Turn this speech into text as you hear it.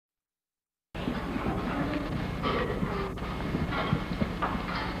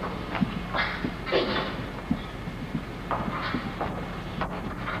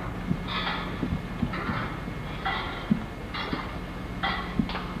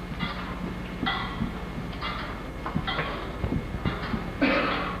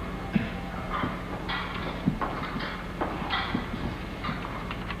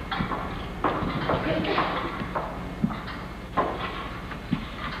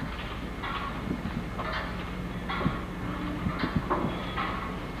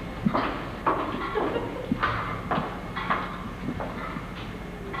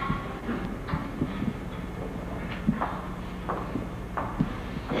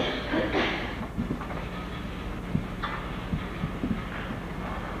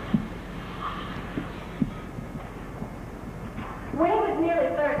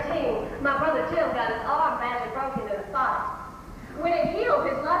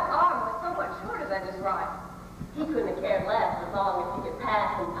cared less as long as he could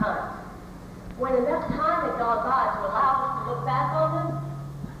pass and punt. When enough time had gone by to allow us to look back on them,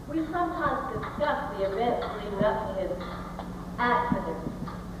 we sometimes discussed the events leading up to his accident.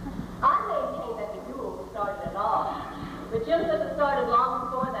 I maintain that the duel started at all, but Jim says it started long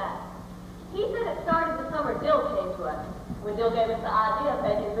before that. He said it started the summer Dill came to us, when Dill gave us the idea of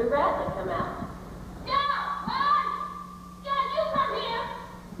making Boo Radley come out. You come here.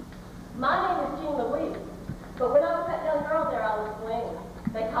 My name is Jean Louise, but when I was that young girl there on the swing,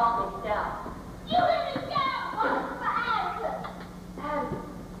 they called me Scout. You hear me, Scout? What's for Atticus? Atticus.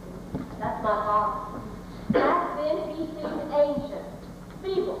 That's my father. Back then, he seemed ancient,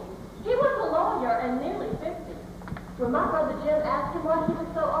 feeble. He was a lawyer and nearly 50. When my brother Jim asked him why he was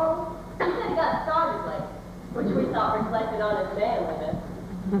so old, he said he got started late, which we thought reflected on his manliness.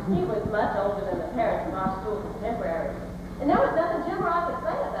 He was much older than the parents of our school contemporaries, and there was nothing Jim or I could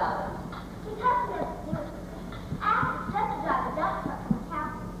say about him. He doesn't have to do it. Atticus doesn't drive a dump truck from the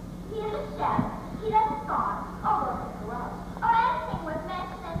county. He isn't chef. He doesn't farm or work in the garage or anything worth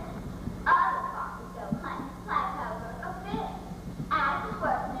mentioning. Other farmers don't hunt, fly over, or fish. Atticus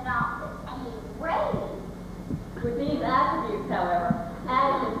works in an office, and he's raised. With these attributes, however,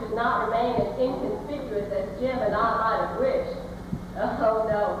 Atticus did not remain as inconspicuous as Jim and I might have wished. Oh,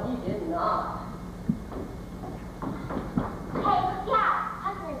 no, he did not. Hey, Scout,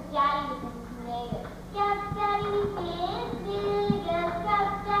 I heard Daddy was in the creative. Scout, Daddy, this nigga. Scout,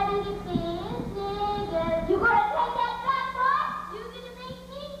 Daddy, this nigga. You gonna take that back, boy? You gonna make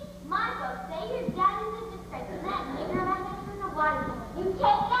me? My folks say your daddy's a disgrace, and that nigger right next to the water. You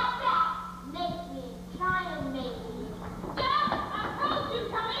take that back. Make me. Try and make me. Scout, I told you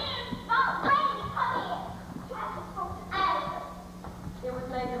come in. Oh, Brady, come in. Atticus. It was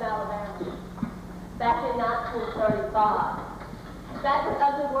made in Alabama, back in 1935. Back when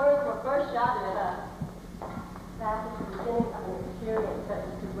ugly words were first shouted at us. Back at the beginning of an experience that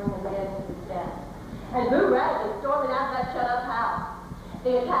could bring a man to his death. And Boo Radley storming out of that shut-up house.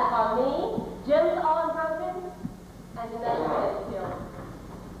 The attack on me, Jim's arm broken, and the next man killed.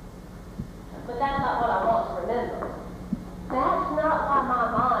 But that's not what I want to remember. That's not why my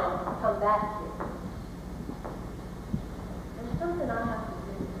mind has come back to. There's something I have to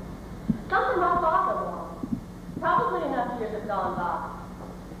do. Something my father wants. Probably enough years have gone by.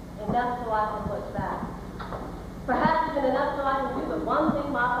 Enough so I can look back. Perhaps even enough so I can do the one thing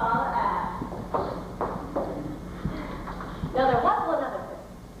my father asked. Now there was one other thing.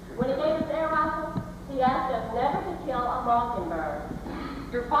 When he gave us air rifles, he asked us never to kill a mockingbird.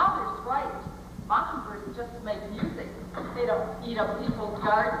 Your father's right. Mockingbirds just make music. They don't eat up people's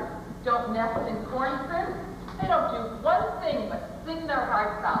gardens, don't nest in corn cribs. They don't do one thing but sing their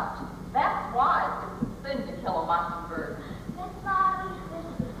hearts out. That's why it's a sin to kill a mockingbird. Miss Bobby, this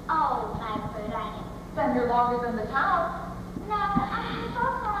is old Mockingbird, ain't it? Then you're longer than the town. No, I mean,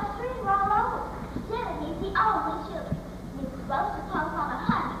 folks on the street are all over. Jenny's the only children. Miss Rose is close on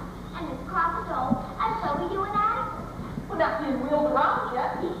 100, and Miss Crawford's old, and so are you and Atticus. We're not being wheeled around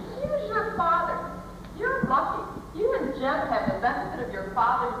yet. Here's your father. You're lucky. You and Jem have the benefit of your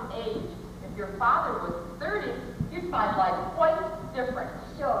father's age. If your father was 30, you'd find life quite different.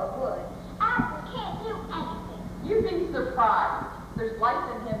 Sure would. Atticus can't do anything. You'd be surprised. There's life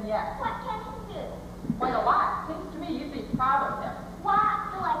in him yet. What can he do? Quite a lot. Seems to me you'd be proud of him. Why?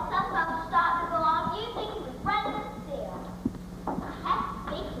 The way some folks started to go on, you think he was running still. That's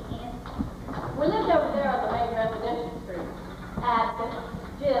big again. We lived over there on the main residential street. Atticus,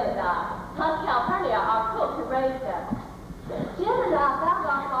 Jim and I, plus Calpurnia, our cook who raised us. Jim and I found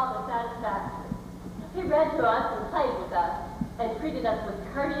our father satisfactory. He read to us and played with us, and treated us with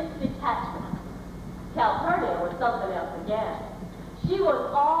courteous detachment. Calpurnia was something else again. She was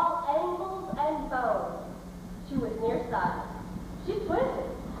all angles and bones. She was nearsighted. She twisted.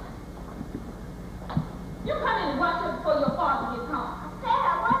 You come in and watch her before your father gets home. I said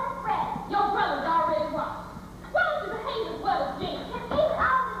I wasn't ready. Your brother's already washed. Why don't you behave as well as Jane? Because he's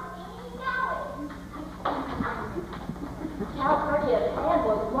older than me, you know it. Calpurnia's hand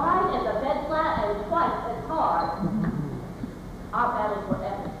was wide as a bed flat and twice as hard. Our battles were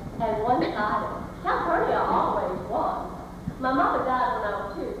epic and one-sided. Calpurnia always won. My mother died when I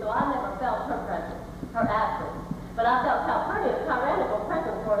was 2, so I never felt her presence, her absence. But I felt Calpurnia's tyrannical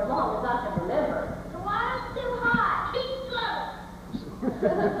presence for as long as I can remember. The water's too hot. Keep slow.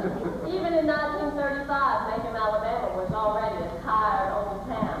 Even in 1935, Macon, Alabama was already a tired old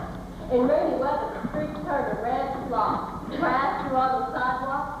town. In rainy weather, the streets turned to red slop. Trash threw on the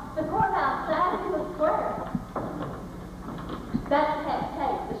sidewalk. The courthouse sat in the square. That's Head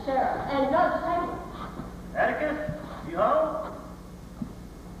Tate, the sheriff, and Judge Taylor. Atticus, you home?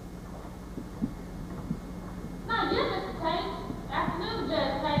 Now, you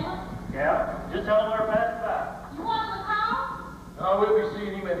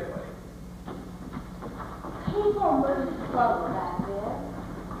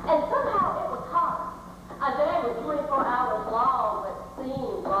And somehow it was hard. A day was 24 hours long, but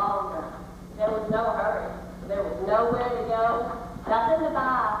seemed longer. There was no hurry. There was nowhere to go, nothing to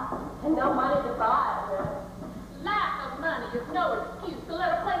buy, and no money to buy it with. Lack of money is no excuse to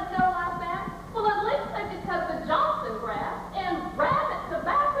let a place go like that. Well, at least they could cut the Johnson grass and rabbit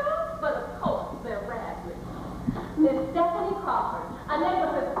tobacco, but of course they're rabbit. Miss Bethany Crawford, a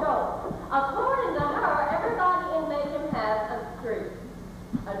neighborhood girl. According to her, everybody in Macon has a street.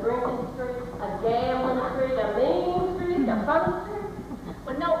 A drinking street, a gambling street, a mean street, a fun street.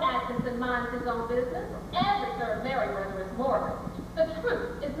 When no Atkinson minds his own business, every third Merriweather is morbid. The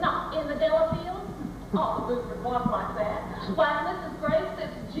truth is not in the Delafield. All the boosters walk like that. Why, Mrs. Gray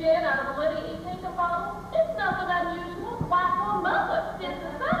sips gin out of a Lydia E. Tinker bottle. It's nothing unusual. Why, her mother did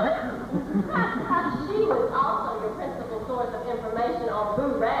the same. She was also your principal source of information on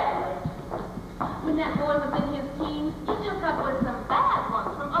Boo Radley. When that boy was in his teens, he took up with some bad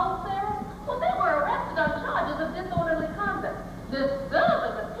ones from Old Sarah. Well, they were arrested on charges of disorderly conduct,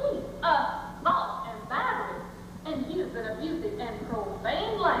 disturbing the peace, assault and battery, and used an abusive and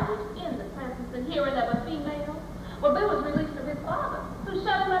profane language in the presence and hearing of a female. Well, Boo was released from his father, who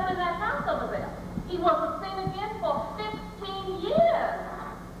shut him up in that house over there. He wasn't seen again for 15 years.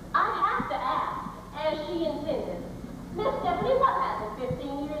 I have to ask, as she intended, Miss Stephanie, what happened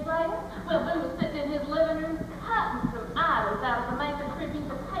 15 years later? Well, Boo was sitting in his living room, cutting some items out of the Macon Tribune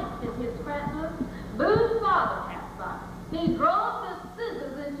to paste in his scrapbook. Boo's father passed by. He drove the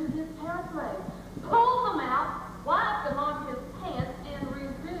scissors into his parents' legs, pulled them out, wiped them on his pants, and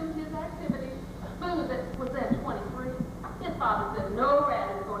resumed his activities. Boo was then 23. His father said no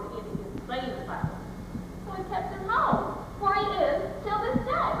rat was going to enter his insane asylum. So he kept him home, where he is till this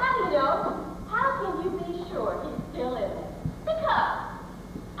day. How do you know? How can you be sure he's still in there? Because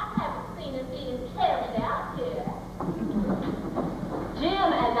I haven't seen him being carried out yet. Jim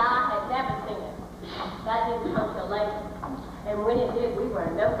and I had never seen him. That didn't come till later. And when it did, we were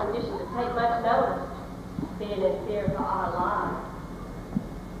in no condition to take much notice, being in fear for our lives.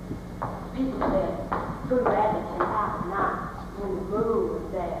 People said Boo Radley came out at night when the moon was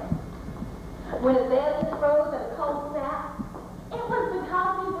down. When his bed was frozen and cold snap, it was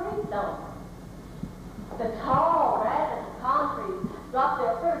because he breathed on it. The tall rabbits and palm trees dropped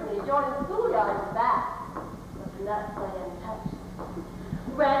their fruit and joined the schoolyard in the back. But the nuts lay untouched.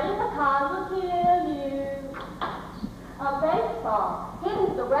 Rabbit pecan will kill you. A baseball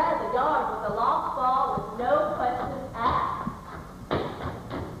hidden around the yard with a lost ball with no questions asked.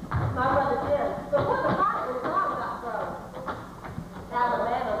 My brother Jim, before the fight when his arm got thrown.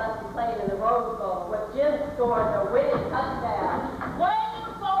 Alabama must be playing in the Rose Bowl where Jim scored a winning touchdown. Where you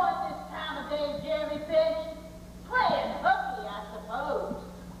going this time of day, Jeremy Fish? Playing hooky, I suppose.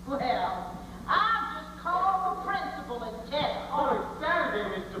 Well, I've just called the principal and test. Oh, it's Saturday,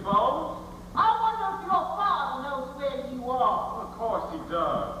 Mr. Bowles. I wonder if your father knows where you are. Of course he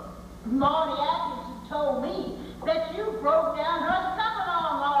does. Marty Atkinson told me that you broke down her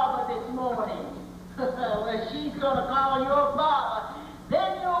seminar arbor this morning. Well, she's gonna call your father.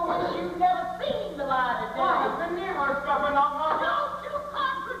 Then you'll wish you'd never seen the light of day. Why, it's the Nero's coming on my Don't you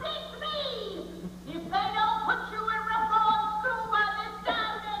contradict me! If they don't put you in reform school by this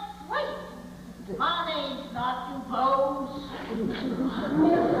time next week, my name's not DuBose.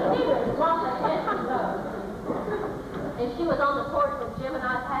 Miss lost her head from those. And she was on the porch when Jim and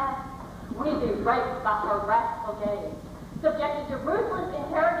I passed. We'd be raped by her wrathful gaze, subjected to ruthless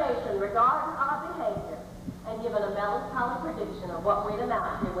interrogation regarding our behavior, and given a melancholy prediction of what we'd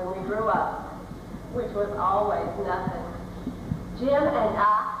amount to when we grew up, which was always nothing. Jim and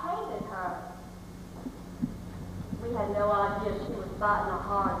I hated her. We had no idea she was fighting a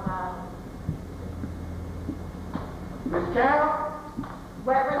hard battle. Miss Carroll?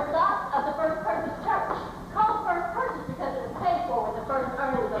 Reverend Scott of the First Purchase Church, called First Purchase because it was paid for with the first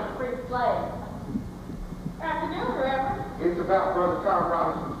earnings of the free slave. Afternoon, Reverend. It's about Brother Tom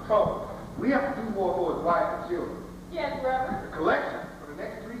Robinson's trouble. We have to do more for his wife and children. Yes, Reverend. The collection for the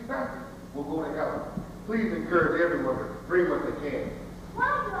next 3 Sundays will go to heaven. Please encourage everyone to bring what they can. Why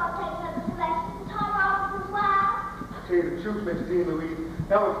do you all take up the collection to Tom Robinson's wife? To tell you the truth, Miss Jean Louise,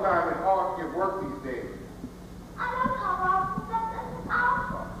 Helen's finding it hard to get work these days. I know Tom Robinson said this is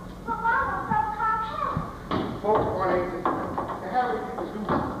awful, but why won't Tom help? Folks want agency to have any people do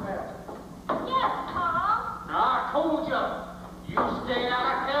this now. Yes, Tom. I told you. You stay out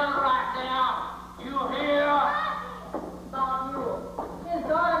of town right now. You hear? Bob Ewell, his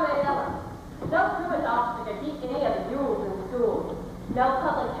daughter made Ellen. No truant officer could keep any of the Ewells in school. No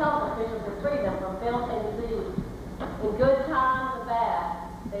public health officials could free them from filth and disease. In good times or bad,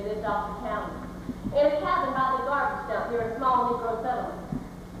 they lived off the county. In a cabin by the garbage dump near a small Negro settlement.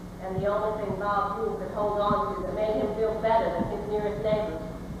 And the only thing Bob Drew could hold on to that made him feel better than his nearest neighbors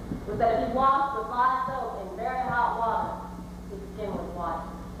was that if he washed with lye soap in very hot water, his skin was white.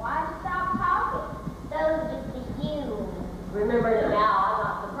 Why'd you stop talking? Those are just the fumes. Remembering it now, I'm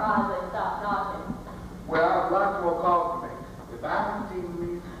not surprised they stopped talking. Well, I have lots more calls to make. If I haven't seen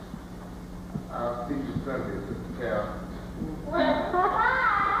me, I'll see you Sunday, Sister Cal.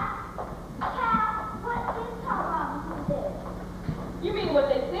 Hi! Cal, what did Tom do? You mean what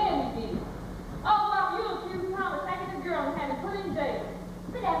they said you did? Oh, well, you accused Tom of taking a girl and had him put in jail.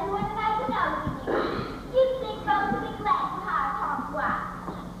 But everyone would like to know you did. You think Rose would be glad to hire Tom's wife.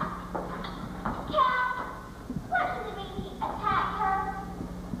 Cal, what does it mean he attacked her?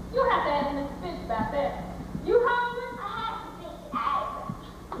 You have to ask Mr. Finch about that. You hungry? I have to think it out.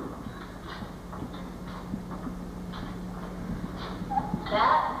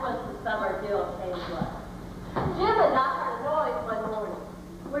 That was the summer Jill came to us. Jim and I heard a noise one morning.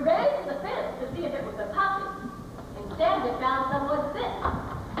 We raised the fence to see if it was a puppy. Instead, we found someone sitting,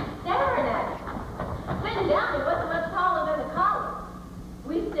 staring at it. Sitting down, he wasn't much taller than a collie.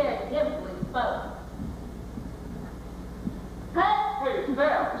 We stared at him till he spoke. Hey,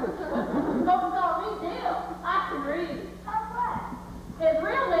 Steph. Don't call me Jill. I can read. Oh, what? His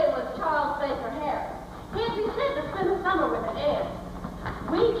real name was Charles Baker Harris. He had been sent to spend the summer with an aunt.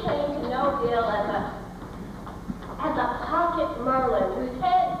 We came to know Jill as a pocket Merlin whose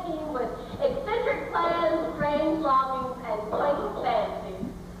head teemed with eccentric plans, strange longings, and quaint fancies.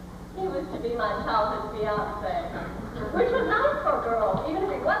 He was to be my childhood fiancé, which was nice for a girl, even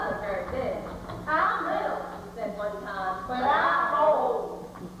if he wasn't very big. I'm little, he said one time, but I'm old.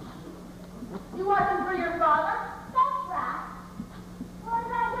 You working for your father? That's right. What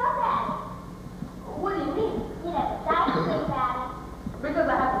did I do about it? What do you mean? You never said anything about it. Because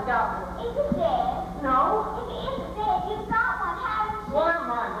I haven't got one. Is it dead? No? If it isn't dead, you've got one, haven't you? What am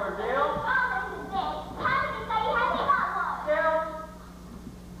I, her, If Jill? his father isn't dead, how did you say he hasn't got one? Jill?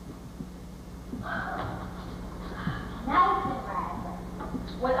 Nice and Bradley.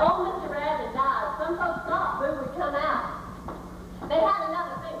 When old Mr. Radley died, some folks thought Boo would come out. They had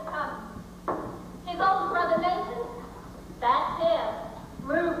another thing coming. His older brother Nathan, that's him,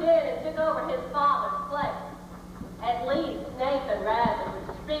 moved in and took over his father's place. At least Nathan Radley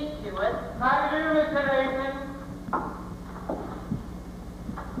would speak to us. How do you do, Mr. Nathan?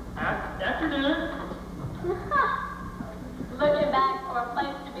 Afternoon. Looking back for a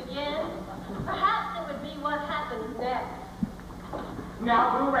place to begin, perhaps it would be what happens next.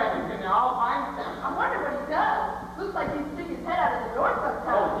 Now, Blue Rabbit, and they're all fine. I wonder what he does. Looks like he'd stick his head out of the door Oh,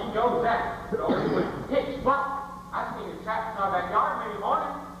 sometimes. he goes that. But only when pitch black. I've seen his tracks in our backyard many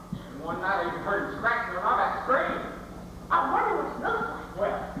mornings. And one night I even heard him scratching on our back screen. I wonder what he looks like.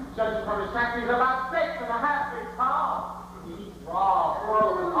 Well, judging from his tracks, he's about 6.5 feet tall. He eats raw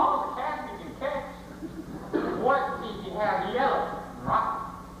squirrels and all the cats he can catch. What teeth he has yellow, right?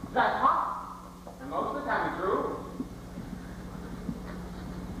 That's hot. And most of the time he's true.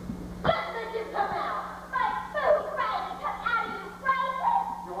 Let's make him come out. But Boo, Bradley, come out of your braces!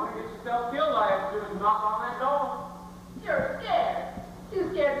 You want to get yourself killed, all you have to do is knock on that door. You're scared. Too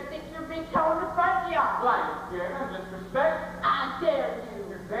scared to stick your big toe in the front yard. Like, scared and disrespect. I dare you.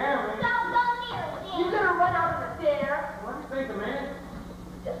 You're damn me. Don't go near us, You're Jim. gonna run out of the dare. What do you think, man?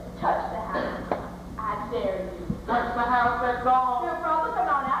 Just touch the house. I dare you. Touch the house, that's all. Your brother come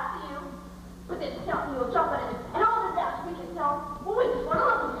on after you. But then tell me you'll jump at it. And all the doubts we can tell. Well, we just want to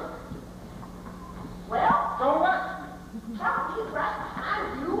look at him. Well, So what? he's right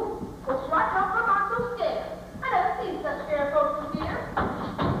behind you. Looks like I'm not so scared. I never seen such scared folks in here.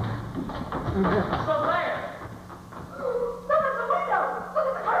 So there. Look at the window. Look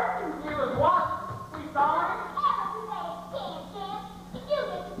at the curtain. He was what? We saw him? Ever be made Jim, Jim. If you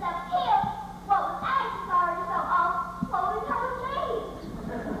get yourself killed, what was Agnes already so old, what would become of me?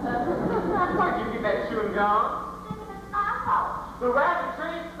 Why did you get that chewing gum? This is my fault. The rabbit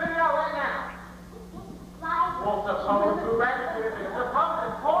tree, spit it out right now. Like, Won't suppose the rabbit tree is supposed to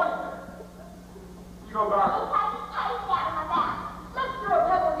poison. You go he gargle. takes his taste out of my mouth. Let's throw a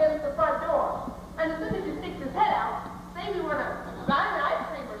pebble against the front door. And as soon as he sticks his head out, maybe we're gonna buy an ice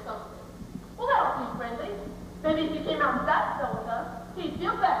cream or something. Well, that'll be friendly. Maybe if he came out and sat still with us, he'd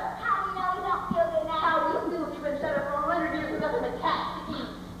feel better. How do you know you don't feel good now? How you feel if you've been shut up for 100 years with nothing but cats to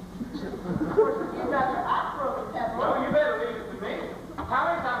eat? Of course, if you'd rather I throw the pebble. Well, you better leave it to me. How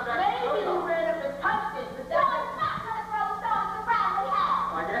many times have I Maybe told you you? ran up and touched it, but No, that it's not gonna throw stones around the house.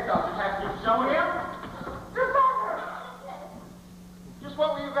 I guess I'll just have to keep showing him. your father. Just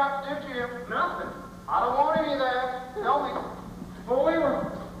what were you about to do, Jim? Nothing. I don't want any of that. Tell me. Before we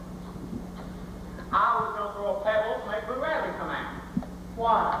were... I was going to throw a pebble to make Blue Rabbit come out.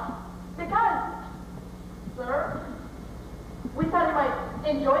 Why?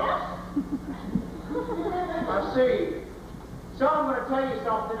 enjoy it? I see. So I'm going to tell you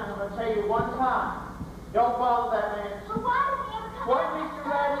something, and I'm going to tell you one time. Don't bother that man. But why does he ever come What out? Mr.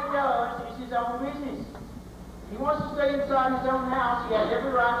 Radley does is his own business. He wants to stay inside his own house. He has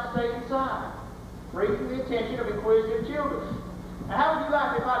every right to stay inside, free from the attention of inquisitive children. Now, how would you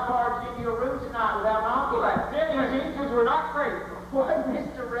like if I barged into your room tonight without knocking? Well, that's different, because we're not crazy. What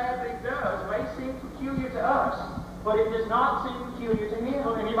Mr. Radley does may seem peculiar to us, but it does not seem peculiar to him.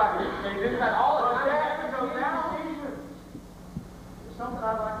 Well, anybody can do that all the But time. that goes down. There's something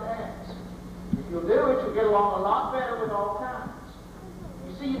I'd like to ask. If you'll do it, you'll get along a lot better with all kinds.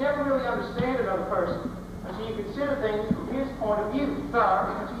 You see, you never really understand another person until you consider things from his point of view.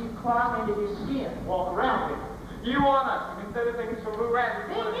 Until you climb into his skin, walk around him. You want us to consider things from Blue Radley's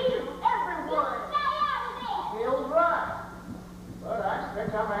They point of need view. everyone. Stay out of there. Bill's right. But I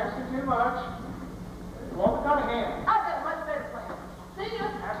expect I'm asking too much. Walter Cunningham. I've got a much better plan. See you.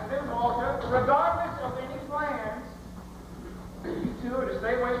 After this, Walter, regardless of any plans, you two are to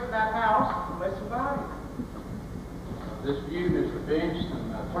stay away from that house unless invited. This view, Mr. Finch,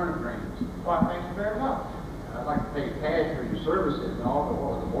 and turnip greens. Why, thank you very much. I'd like to pay cash for your services and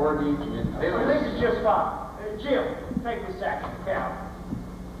all the mortgage and Well, this is just fine. Jim, take this sack of cow.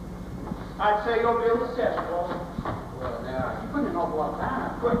 I'd say your bill is settled, Walter. Well, now, you put in an awful lot of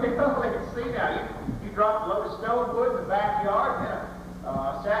time. Well, let's see now. You dropped a load of stone wood in the backyard, then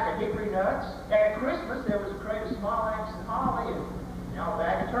a sack of hickory nuts. At Christmas, there was a crate of small axe and holly, and a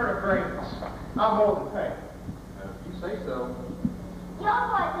bag of turnip greens. I'm more than paid. If you say so. Your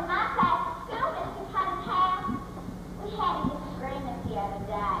boys in my class at school, Mr. Cunningham. We had a disagreement the other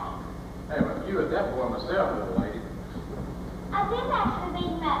day. Hey, but you at that boy myself, little lady. I didn't actually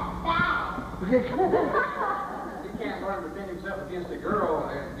beat him up bad. He can't learn to defend himself against a girl,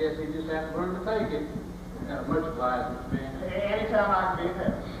 I guess he just has to learn to take it. Much obliged, Mr. Finch. Anytime I can be of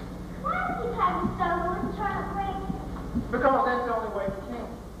help. Why do you have the stone wood and turnip greens? Because that's the only way we can.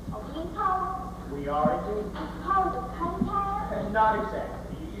 Are we cold? We are indeed. Cold as Cunningham? Not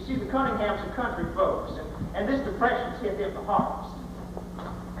exactly. You see, the Cunninghams are country folks, and this depression's hit them the hardest.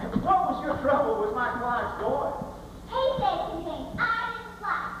 And what was your trouble with my client's boy? He said some things I didn't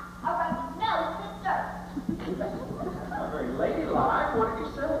like. I rubbed his nose in the dirt. Not very ladylike. What did he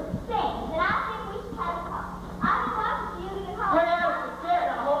say? Things that I think we should have a talk. I've been watching you to get home. Well,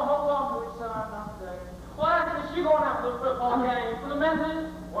 Dad, hold on to it, son. Not today. Why is you going out for the football game for the Methodist?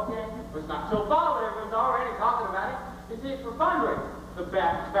 What game? It's not till fall, everyone's already talking about it. You see, it's for fundraising. The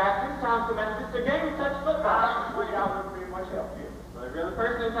Baptist, times the Methodist, a game of touch football. I'm afraid I wouldn't be much help here. Well, every other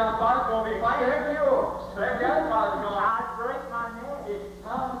person in town father's going to be playing. Except yours. Every other father's going to. I'd break my neck. It's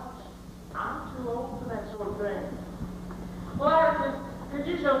tough. I'm too old for that sort of thing. Well, Harrison, could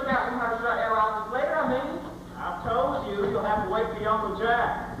you show Captain Hershey our air office later? I mean, I've told you, you'll have to wait for your Uncle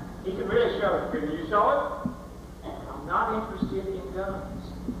Jack. He can really show it. Can you show it? I'm not interested in guns.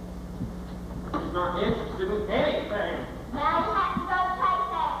 he's not interested in anything. Now you have to go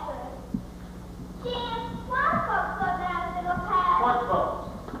chase after it. Jim, why do folks go down to the path? What folks?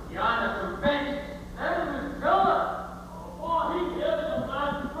 Yonder from Finch, there's Mr. Phillips. Oh, he gives them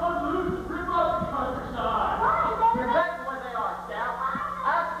nice front loose to rip up the countryside. Why is that? Exactly where they are, Scout.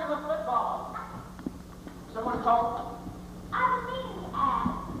 Ask him a football. Someone call? I was meaning to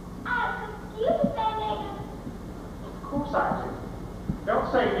ask. Do you say niggas? Of course I do.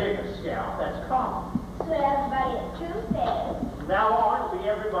 Don't say nigger, Scout. That's common. So everybody at True says. From now on, it'll be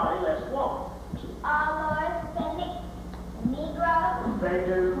everybody less woman. All Lord, Hispanic, Negro. They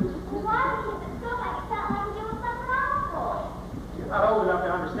do. Why do you feel like it sounds like you're doing something awful? You're not old enough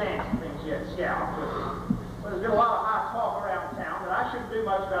to understand some things yet, Scout. But there's been a lot of high talk around town that I shouldn't do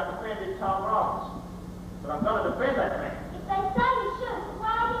much about defending Tom Robbins. But I'm going to defend that man. If they say you should,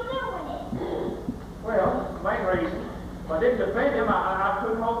 why are you doing it? Well, the main reason, if I didn't defend him, I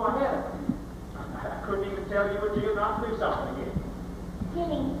couldn't hold my head up. I couldn't even tell you or Jill not to do something again. You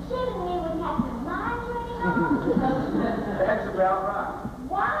mean killing me when you have to mind you anymore? That's about right.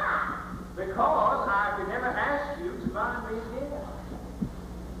 Why? Because I could never ask you to mind me again.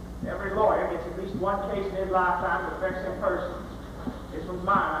 Every lawyer gets at least one case in his lifetime that affects him personally. This one's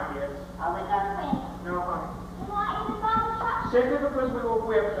mine, I guess. Are we gonna win? No, honey. Why even bother trying? Simply because we were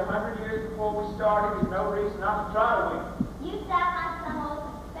whipped 100 years before we started, there's no reason not to try to win. You sound like some old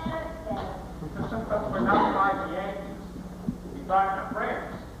Confederate. We're not fighting the Yankees. We'll be fighting our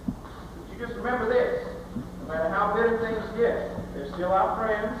friends. But you just remember this. No matter how bitter things get, they're still our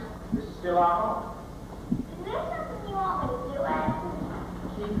friends. This is still our home. Is there something you want me to do, Ashton?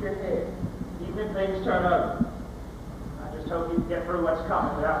 Keep your head. Even if things turn ugly. I just hope you can get through what's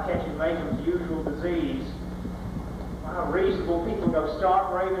coming without catching Macon's usual disease. Reasonable people go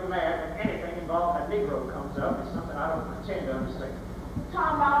stark raving mad when anything involving a Negro comes up. It's something I don't pretend to understand.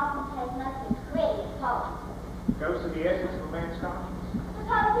 Tom Robinson has nothing pretty at all. Goes to the essence of a man's conscience.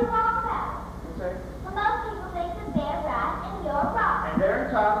 Suppose you're wrong about it. You say? Well, most people think that they're right and you're wrong. And they're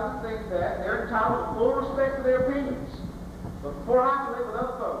entitled to think that. They're entitled to full respect for their opinions. But before I can live with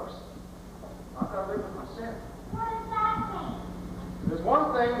other folks, I've got to live with myself. What does that mean? There's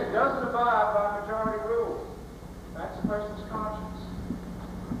one thing that doesn't abide by majority rule. That's a person's conscience.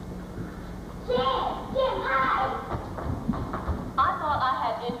 Jim, hi. I thought I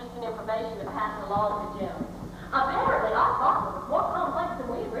had interesting information to pass along to Jim. Apparently, I thought it was more complex than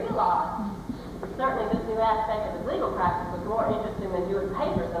we realized. Certainly, this new aspect of his legal practice was more interesting than doing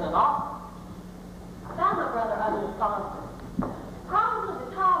papers in an office. I found my brother unresponsive. Probably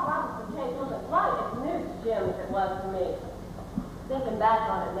the Tom Robinson case wasn't quite as new to Jim as it was to me. Thinking back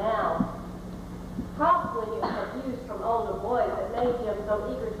on it now, probably it was abuse from older boys that made Jim so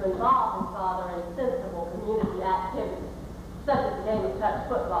eager to involve his father in sensible community activities, such as the game of touch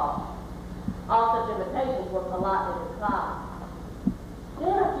football. All such invitations were politely declined.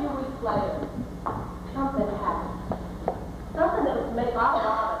 Then a few weeks later, something happened. Something that would make our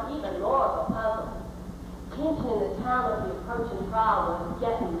lives even more of a puzzle. Tension in the town of the approaching trial was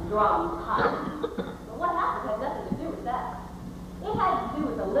getting drummed tight. But what happened had nothing to do with that. It had to do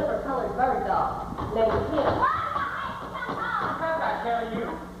with a liver-colored bird dog named Tim. I tell you,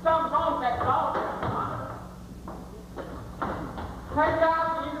 something's wrong with that dog. Hey, dog,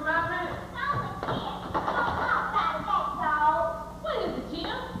 you come out there? What is it,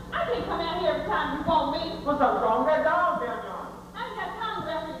 Jim? I can't come out here every time you want me. What's wrong with that dog down there? I ain't got time to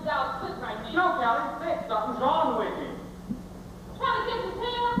wrestle the dog's foot right now. No, Callie, he's sick. Something's wrong with him. Trying to get his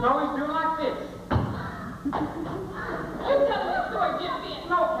tail? No, he's doing like this. You tell me the story, Jim, then.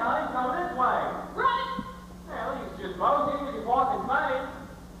 No, Callie, he's going this way. Right? Well, he's just moseying and he's walking fast.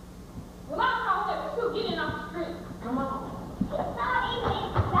 Well, I'm calling that you get in off the street. Come on. It's not even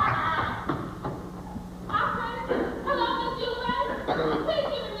inside. Operator, hello, Miss Gilbert. Please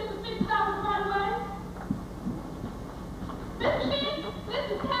give me Mrs. $50 right away. Mr. Big, this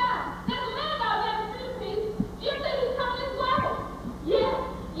is Cal. There's a man out there in the piece. Jim said he's coming this way. Yes,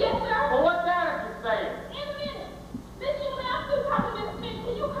 yes, sir. Well, what's that you say? In a minute. Miss Gilbert, I'm still talking to Mr. Big.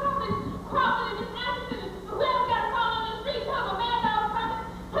 Can you call Miss Crawford and Miss Anderson and whoever got a call on the street tell them a man out coming?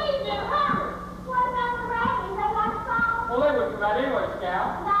 Please, man, hurry. What about the rabbits? They got a phone? Well, they wouldn't come out anyway, Scout.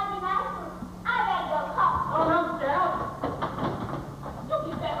 Not enough. I better go call. Oh, no, Scout. You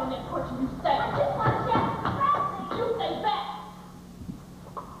get back on that porch and you stay. I just want to check the president. You stay back.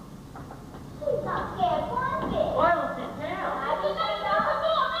 She's not scared one bit. Well, I don't see Cal. I just ain't know.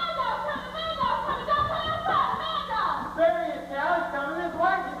 There he is, Cal. He's coming this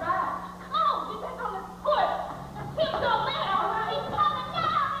way. Get back. Come on, get back on the porch. And Tim don't let her. He's coming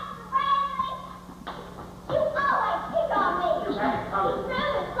now, Mr. Bradley. You always pick on me. You haven't come. He's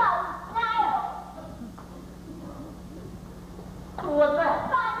really close now. What's that?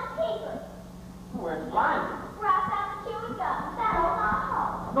 Find the keeper. Where's blind? Where I found the chewing gum. That on my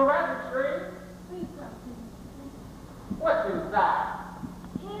home. The rabbit tree? What's inside?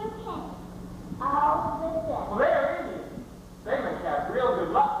 2 pennies. All the Well, done. they're Indians. They must have real good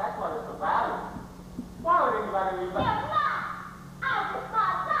luck. That's why it's so valuable. Why would anybody leave They're that? not. I just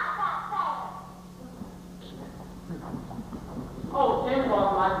thought that there. Oh, Tim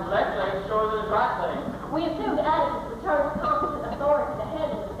wasn't like his left leg, sure than his right leg. We assumed Atticus returned to competent authority to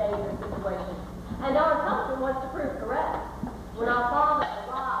handle this dangerous situation, and our assumption was to prove correct. When our father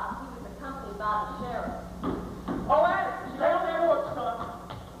arrived, he was accompanied by the sheriff. Oh, Atticus, stay on there, look, son.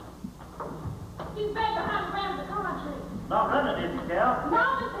 He's back behind the ground of the country. Not running, is he, Cal? No,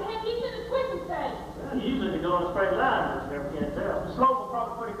 Mr. Heck, he's in the twitching stage. Well, usually they go on a straight line, but never can't tell. The slope will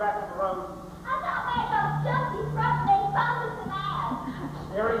probably put him back on the road. I thought maybe those junkies rushed they focused him out.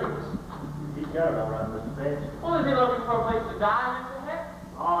 There he is. He's got it all right, Mr. Finch. Well, is he looking for a place to die, Mr. Heck?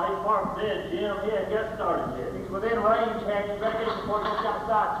 Oh, he's far from dead, Jim. He ain't got started yet. He's within range, Heck. You better get him before he goes down the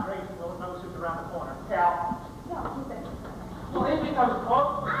side street. Those noses around the corner. Cal. No, he's back. Well, if he comes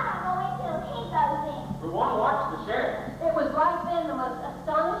close, I don't know until he goes in. we want to watch the sheriff. It was right then the most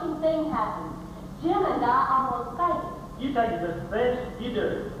astonishing thing happened. Jim and I almost fainted. You take it, Mr. Finch. You do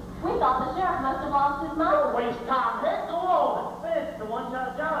it. We thought the sheriff must have lost his Don't mind. waste time, Heck. Go on. Mr. Finch, the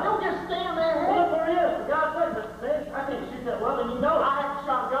one-shot John. Don't just stand there, Well, Heck. look where he is. For God's sake, Mr. Finch. I can't shoot that well, and you know it. I haven't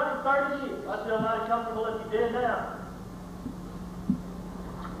shot a gun in 30 years. I feel mighty comfortable if you did now.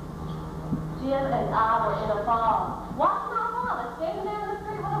 Jim and I were in a fog, watching our father standing there in the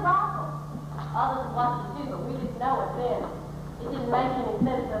street with a rifle. Others watched it too, but we didn't know it then. It didn't make any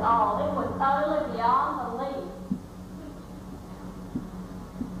sense at all. It was utterly beyond belief. We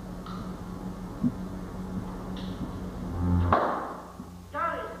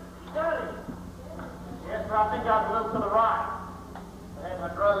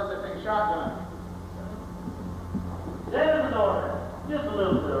shotgun. There's an order. Just a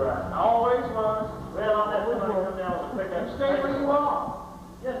little bit of right. Always was. Well, I'll have somebody come down with a quick You stay where you are.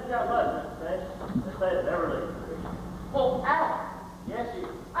 Yes, got much, Mr. Finch. Just stay at Beverly. Oh, Alex, Yes, you.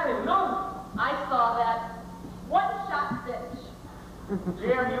 I didn't know. I saw that one-shot bitch.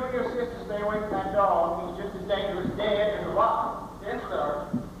 Jim, you and your sister stay away from that dog. He's just as dangerous dead as alive. Yes, sir.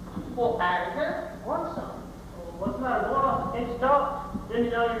 Well, Agatha, What, son? What's the matter, boy? Can't you talk? Didn't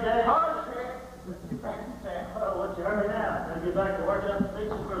you know your dad? Hard trick. You fancy that? Oh, what's your hurry now? Gotta get back to working up the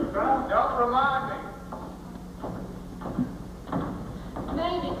speeches for the trial? Don't remind me.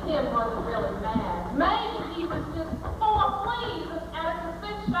 Maybe Tim wasn't really mad. Maybe he was just full of fleas and Atticus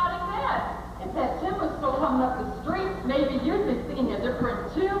Finch shot him dead. if that Tim was still coming up the street, maybe you'd be singing a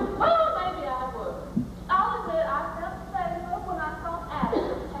different tune. Well, maybe I would. I'll admit I felt safer when I saw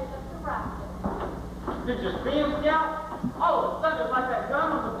Atticus take up the rifle. Did you see him, Scout? All of a sudden, it's like that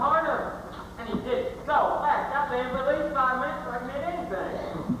gun was a part of it. And he did it so fast. Got to him released 5 minutes like he did anything.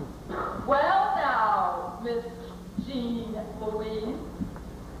 Well, now, Miss Jean Louise,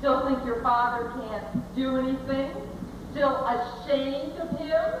 still think your father can't do anything? Still ashamed of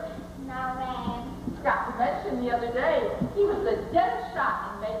him? No, ma'am. Forgot to mention the other day, he was a dead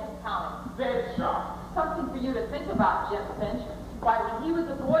shot in Macon County. Dead shot. Something for you to think about, Jim Finch. Why, when he was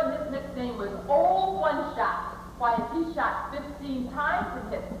a boy, his nickname was Old One Shot. Why, if he shot 15 times and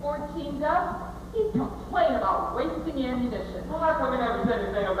hit 14 dubs, he'd complain about wasting ammunition. Well, how come he never said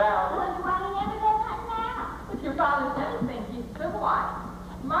anything about it? Well, why he never does that now? If your father's anything, he's civilized.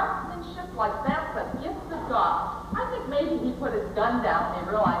 Marksmanship like that's a gift of God. I think maybe he put his gun down and he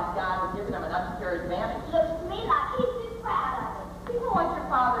realized God had given him an unfair advantage. Looks to me like he's too proud of it. People like your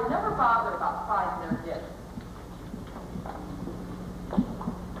father never bother about prizing their gifts.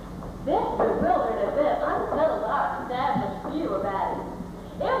 This bewildered a bit unsettled our established view about it.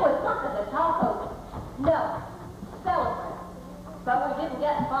 It was something to talk over. No, celebrate. But we didn't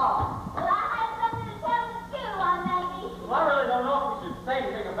get far. Well, I have something to tell the school on, maybe. Well, I really don't know if we should say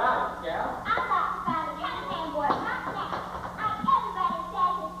anything about it, Scout. I'd like to find a Cunningham boy right now. Everybody's dad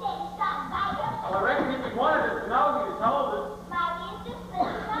has said he's gotten by him. Well, I reckon if he wanted us to know, he'd have told us. Maybe it's just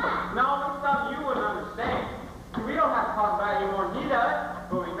little time. No, it's something you wouldn't understand. We don't have to talk about it anymore than he does,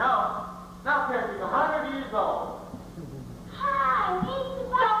 but we know. Now, Perry, he's 100 years old. Hi, Mr.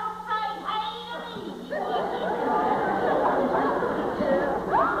 Don't say hey to me.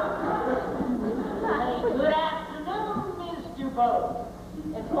 Good afternoon, Mr. Bo.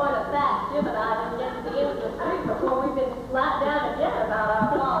 In point of fact, Jim and I didn't get to the end of the street before we've been slapped down again about our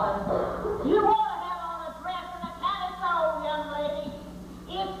father. You ought to have on a dress and a camisole, young lady.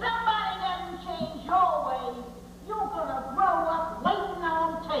 If somebody doesn't change your ways, you're gonna grow up waiting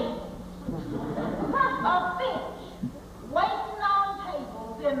on tables. A Finch waiting on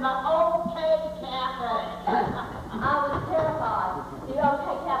tables in the OK Cafe. I was terrified. The OK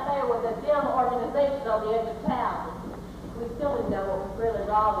Cafe was a dim organization on the edge of town. We still didn't know what was really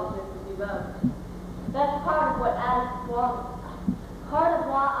wrong with Mr. Dubose. That's part of what Alice wanted. Part of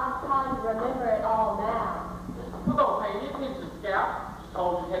why I'm trying to remember it all now. Well, don't pay any attention, Scout. Just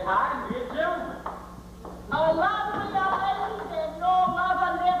told you to get high and be a gentleman. A lovely young lady that your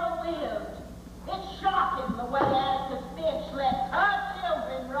mother never lived. It's shocking the way Atticus Finch let her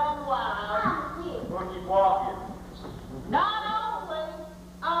children run wild. I'm you. We'll keep walking. Not only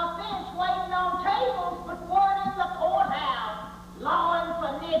are Finch waiting on tables, but word in the courthouse, lawing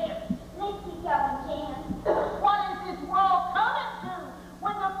for niggers. Let's keep going, Jim. What is this world coming to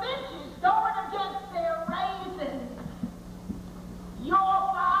when the Finches going against their raisins? Your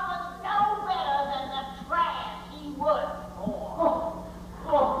father's no better than the trash he was for.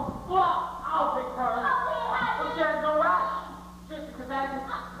 I'll take her. Well, she has no right. Just because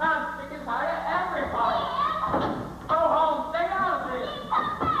I'm sick and tired of everybody. Go home, stay out of this.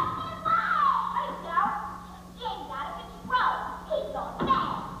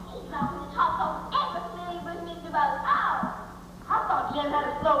 I thought Jen had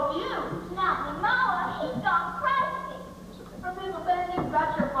a slow view. Not anymore. He's gone crazy. For people saying things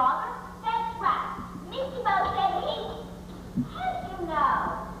about your father? That's right. Mr. Bo said he... How'd you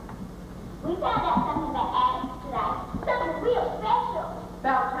know? We found out something about Adams today. Something real special.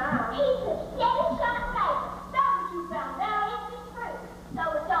 About time. He's a steady-shot neighbor. Something you found out isn't true. So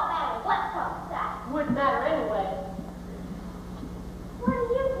it don't matter what comes out. Wouldn't matter anyway. What are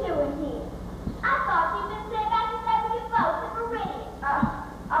you doing here? I thought you'd been sent back to stay with your folks at Meridian.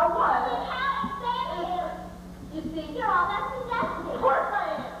 I was. Then how did you stay here? You see, you're all that's suggested. Of course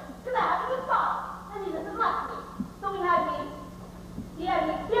I am. Because I have a good father, and he doesn't like me. So he had me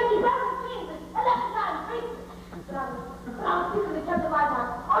brothers and Jesus, and left me out in treatment. But I was secretly kept alive on.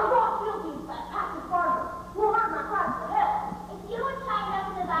 I was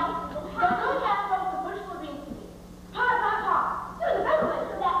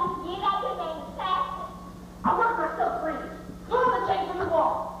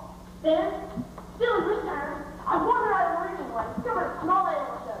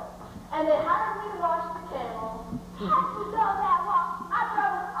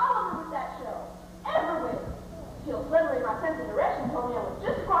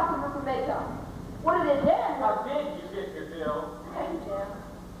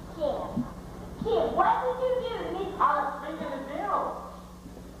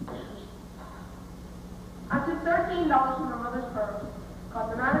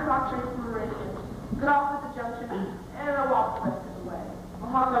got off at the junction, and I walked the rest of the way. Well,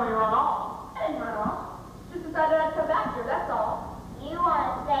 how come you run off? I didn't run off. Just decided I'd come back here, that's all. You want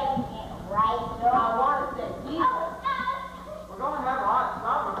to stay here, right, Joe? I want to stay here. Oh, no! We're going to have a hot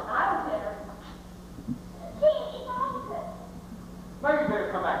summer. I don't care. Gee, it's awesome. Maybe you better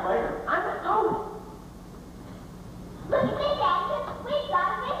come back later. I'm not going. Look at me, Jackson. We've got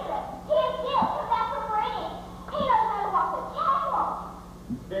a visitor. Here's Bill. Come back from Meridian. He knows how to walk the catwalk.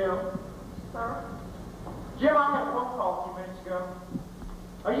 Bill? Sir? Jim, I had a phone call a few minutes ago.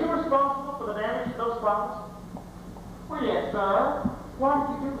 Are you responsible for the damage to those flowers? Well, yes, sir. Why did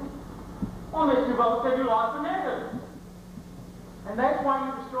you do it? Well, Miss DeVoe said you lost the nigger. And that's why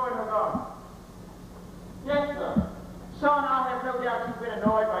you destroyed her garden. Yes, sir. Son, I have no doubt you've been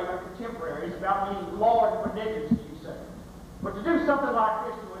annoyed by your contemporaries about me lauding for niggers, as you say. But to do something like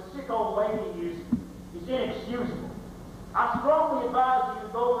this to a sick old lady is inexcusable. I strongly advise you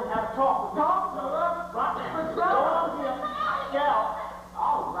to go over and have a talk with her. Talk to her? Right now. Go on, Jim. Scout.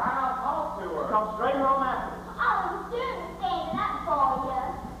 All right, I'll talk to her. Come straight home after this. I was doing standing up for you.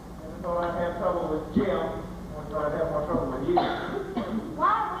 Never thought I'd have trouble with Jim. I thought I'd have more trouble with you.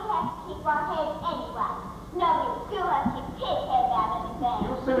 Why do we have to keep our heads anyway? Nobody in school has to keep his head about anything.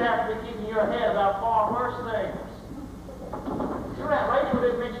 You'll soon have to be keeping your head about far worse things. Sure, that Rachel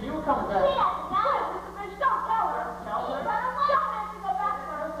didn't mention you were coming She back. doesn't know. Mr. Finch, don't tell her. Tell her. Run away. Don't have to go back to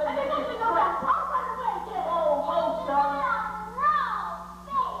her. And if you have to go back, I'll run away again. Oh, son.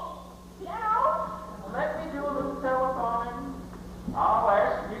 Let me do a little telephoning. I'll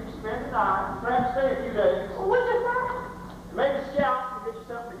ask if you can spend the night. Perhaps stay a few days. What's your first? Maybe Scout can get you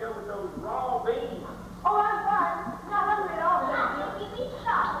something to go with those raw beans. Oh, I'm fine. Not hungry at all. Mom, give me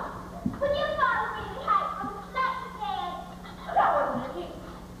some. When your father made me hide from the smack again. That wasn't your key.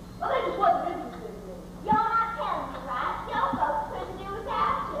 Well, they just wasn't interested in me. You're not telling me, right? Your folks couldn't do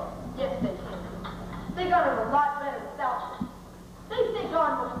without you. Yes, they can. They got it a lot better without you. They stay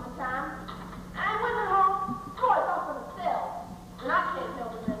gone most of the time. And when they're home, toys off for themselves. And I can't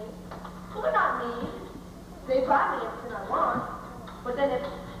help it any. Well, they're not mean. They buy me everything I want. But then if,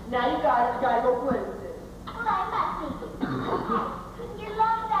 now you gotta go play with it. Well, I must be good. Couldn't get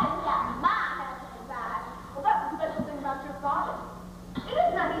along without you without my help and advice. Well, that's the special thing about your father. It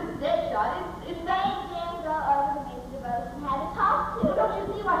isn't that he's a dead shot. It's that. They did go over to Miss DeVoe and had a talk to Well, her. don't you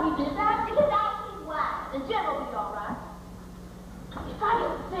see why he did that? Because I see why. And Jen will be all right. If I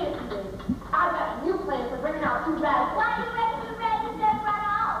don't say it today, I've got a new plan for bringing out two radicals. Why do you reckon the redhead does run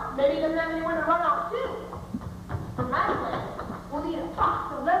off? Maybe he doesn't have anyone to run off to. For my plan, we'll need a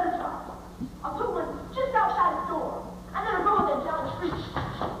box of leather jars. I'll put one just outside the door. And then I'll go with them down the street.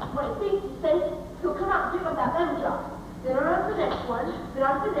 When he thinks he's safe, he'll come out and pick up that leather jar. Then on to the next one, then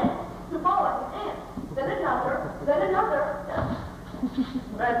on to the next. He'll fall like an ant. Then another, then another.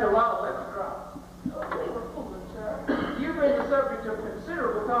 That's a lot of leather drops. Oh, we were fooling, sir. You've been the subject of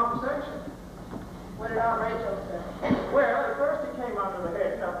considerable conversation. What did Aunt Rachel say? Well, at first it came under the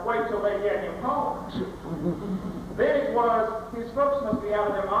head of wait till they get him home. Then it was his folks must be out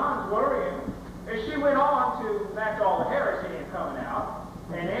of their minds worrying. And she went on to that's all the heresy in coming out,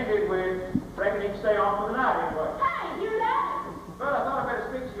 and ended with reckon he can stay on for the night anyway. Hey, hear that? But I thought I'd better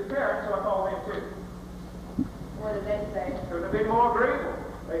speak to your parents, so I called them too. What did they say? Couldn't have been more agreeable.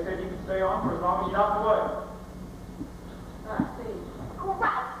 They said you can stay on for as long as you're not away. I see.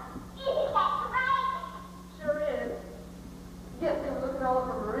 Right. Isn't that right? Sure is. Yes, they were looking all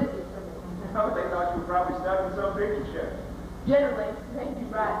over Meridian for me. No, they thought you were probably stuck in some picture show. Generally, they'd be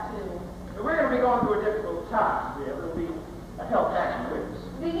right, too. We're going to be going through a difficult time, Bill. It'll be a health action with us.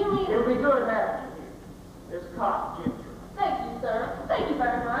 Do you mean... It'll be good having you here. There's cotton ginger. Thank you, sir. Thank you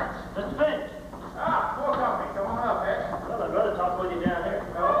very much. Mr. Finch. Ah, more company. Come on up, Ed. Well, I'd rather talk with you down there.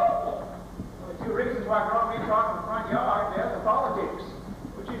 Oh. Well, the two reasons why I brought me talking in the front yard, there's the politics.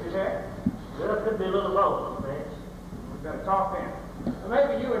 Which is it, Ed? Well, it could be a little both, Mr. Finch. We've got to talk then. So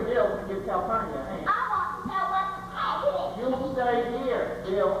maybe you and Bill can give California a hand. I want to know what's happening. You'll stay here,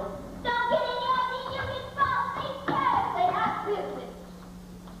 Bill. Don't get any of me. You can fall me too. They have business.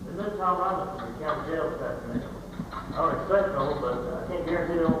 There's no Tom Robinson in the county jail this afternoon. I don't expect no, but I can't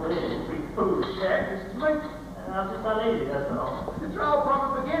guarantee there won't be any. Be foolish, Jack. This is me. I'm just uneasy, that's all. The trial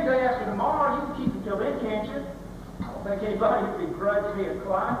probably begin day after tomorrow. You can keep it till then, can't you? I don't think anybody would begrudge me a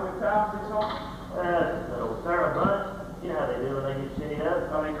client with times this on. That old Sarah Bunch, you know how they do when they get shitty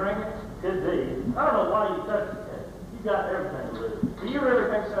up. Are they drinking? Could be. I don't know why you touched it. You got everything to lose. Do you really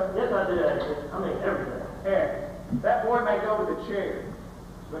think so? Yes, I do, actually. I mean, everything. Yeah. That boy may go with the chair,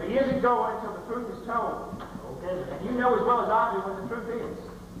 but he isn't going until the truth is told. Okay, And you know as well as I do what the truth is.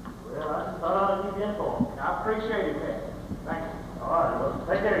 well, I just thought I'd keep you informed. I appreciate it, man. Thank you. All right, well,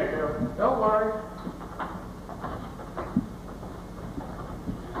 take care of yourself. Don't worry.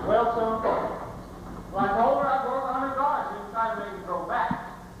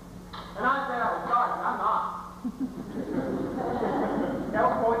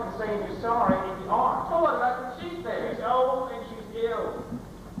 sorry if you aren't. Well, what about what she said? She's old and she's ill.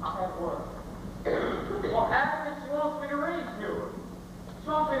 I have work. Well, ask her if she wants me to read to her. She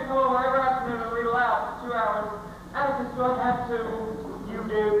wants me to come over every afternoon and read aloud for 2 hours. Atticus, do I have to? You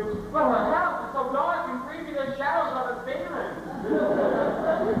do. Well, her house is so dark and creepy, there's shadows on the ceiling.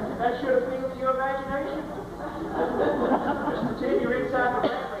 That should appeal to your imagination. Just pretend you're inside the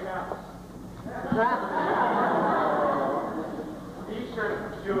family house. Be sure to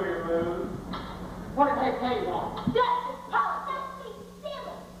conceal your mood. What did Kay want? Justice, oh, don't be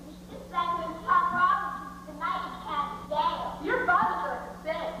silly. This backroom top Roberts the night he cast down. Your father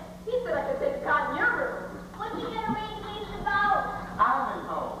said I could stay. He said I could take a cot in your room. What you gonna read to me about? I'm in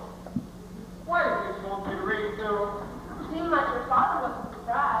home. What is it she wants me to read to her? Seemed like your father wasn't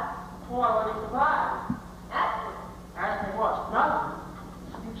surprised. Why was he surprised? Ask him. Ask me what? Nothing.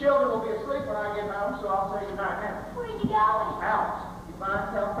 You children will be asleep when I get home, so I'll take a night nap. Where you going? Out. You find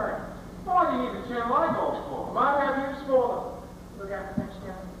tell her. Why do you need the chair light bulbs for? Might have use for them. Look out for things,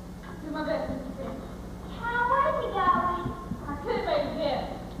 Karen. Do my best, Mr. Finch. How, where you going? I could have made a guess.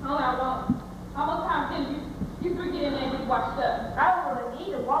 Oh, I won't. Almost time, Finch. You three get in there and get washed up. I don't really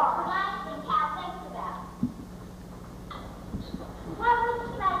need a wash. Well, I think Cal thinks about it. What was you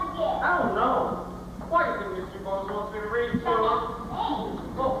trying to get? I don't know. Why do you think Mr. Bones wants me to read to her?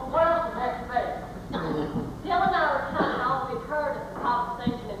 Well, what else did that say? Jill and I were telling all we heard of the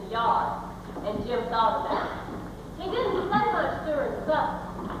conversation in the yard, and Jim thought about it. He didn't say much during supper.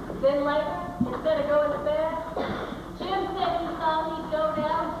 Then later, instead of going to bed, Jim said he thought he'd go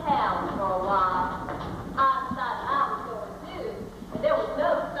downtown for a while. I decided I was going too, and there was no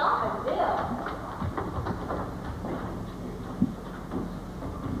stopping Bill.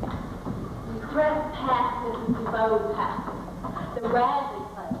 We pressed past Mrs. DeVoe's house, the Radley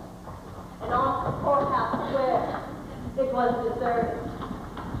place, and on to the courthouse square. It was deserted.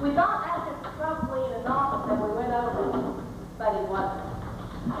 We thought Atticus was probably in an office and we went over, but he wasn't.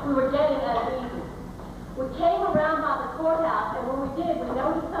 We were getting uneasy. We came around by the courthouse, and when we did, we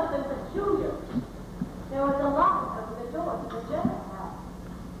noticed something peculiar. There was a lock over the door to the judge's house.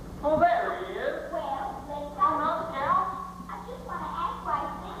 Oh, there he is. Well, let's go. Oh, no, Cal. I just want to ask why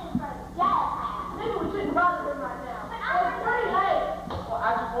he's sitting in front of the judge's house. Maybe we shouldn't bother him right now. But It's pretty late. Well, I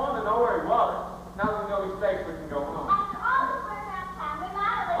just wanted to know where he was. Now that we know he's safe, we can go home. After all this turnaround time, we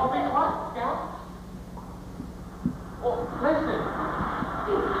might have Oh, be quiet, Cal. Oh, listen.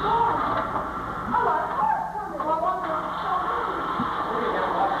 He's gone. Oh, my heart's coming. Well, I wonder what he's showing me. We didn't have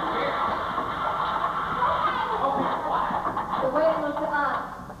to watch him here. Oh, be quiet. The way it looked to us,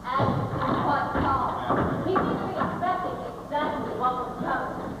 Atticus was quite tall. He seemed to be expecting exactly what was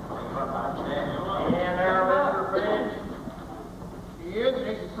coming. And there, Mr. Finch. He is, and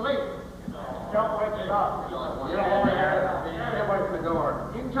he's asleep. Don't wake him up. You're over there. Get away from the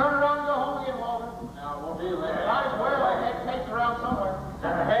door. You can turn around and go home again, Walter. No, we'll do that. Might as well. I had tapes around somewhere.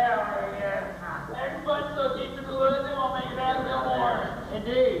 Hell, yeah. Everybody's so deep in the woods, they won't make it out no more.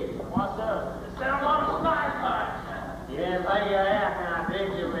 Indeed. What's up? The sound of snipe punch. Yeah, lay your ass, and I dig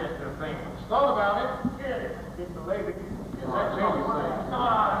you, Mr. Finch. Thought about it. Get it. Didn't believe it. Guess that's what you say. Come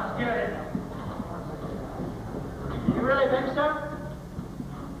on, let's get it. You really think so?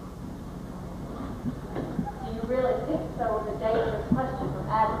 Do you really think so? Was a dangerous question from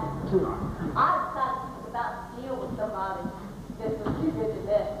Atticus. I decided he was about to deal with somebody. This was too good to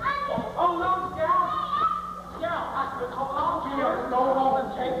miss. Oh, no, Scout. Scout, I could hold on to you. Jim, go home and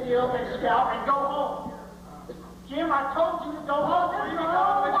take the open Scout and go home. Jim, I told you to go home. Where you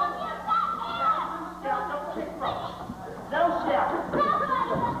going? Scout, don't kick rocks. No, Scout.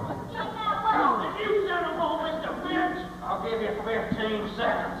 If you send him home, Mr. Finch. I'll give you 15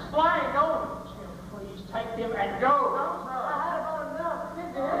 seconds. Fly and go. Jim, please take them and go. I had about enough.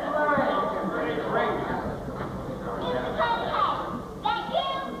 Did you? It's ready. Mr. Cunningham, that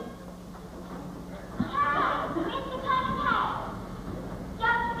you? Hi, Mr. Cunningham.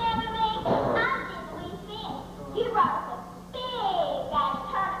 Don't you remember me? I'm Bethany Joy Lenz. You brought us a big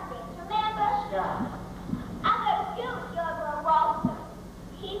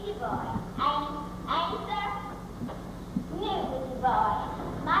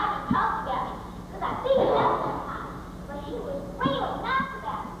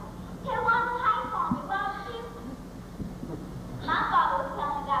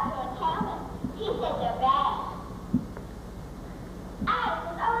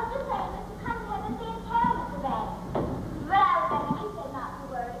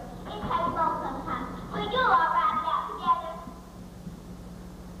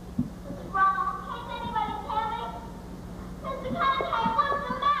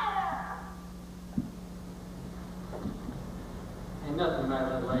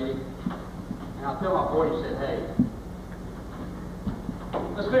that little lady. And I'll tell my boy he said, hey.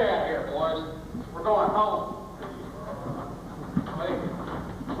 Let's stay out here, boys. We're going home. Wait.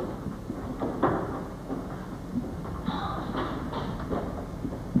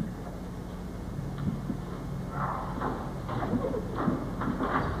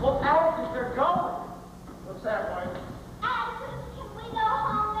 Well, Alex, they're going. What's that, Wayne? Alex, can we go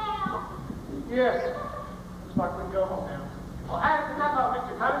home now? Yes. Looks like we can go home now. Well, Alex, I thought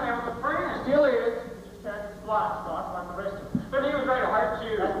Mr. Cunningham was a friend. Still is. He just had his blind spots like the rest of them. But he was ready to hurt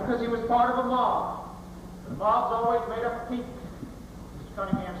you. That's because he was part of a mob. The mob's always made up of people. Mr.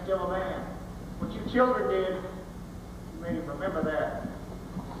 Cunningham's still a man. What you children did, you made him remember that.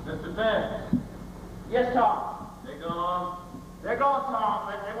 Mr. Benz. Yes, Tom. They gone? They're gone, Tom,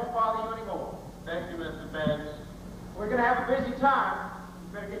 but they won't bother you anymore. Thank you, Mr. Benz. We're going to have a busy time.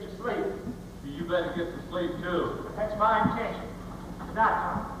 You better get your sleep. You better get some sleep, too. That's my intention. Good night,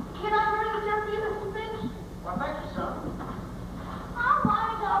 Tom. Can I really just see Mr. Finch? Well, thank you, son. I want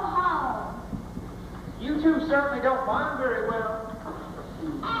to go home. You two certainly don't mind very well.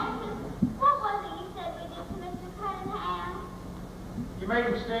 Alex, what was it you said we did to Mr. Cunningham? You made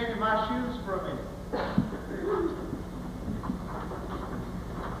him stand in my shoes for a minute.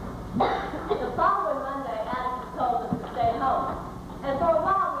 The following Monday, Alex told us to stay home. And for a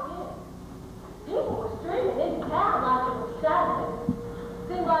while we did. People were streaming into town like it was Saturday.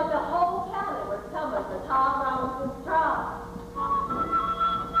 Seemed like the whole county was coming for Tom Robinson's trial.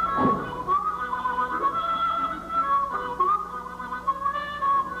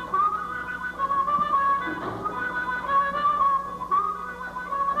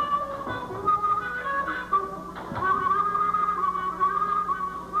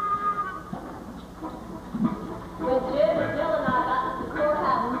 When Jim and Jill and I got to the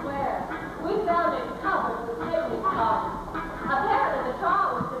courthouse square, we found it covered with picnic cards. Apparently the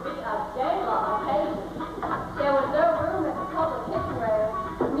trial was to be a gala occasion. There was no room at the public kitchen rail.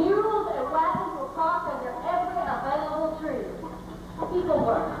 Mules and wagons were parked under every available tree. People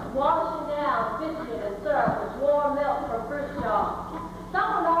were washing down biscuit and syrup with warm milk from fruit shops. Some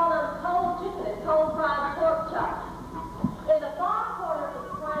were gnawing on cold chicken and cold fried pork chops. In the far corner of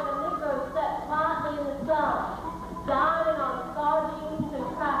the square, the Negroes sat quietly in the sun, dining on sardines and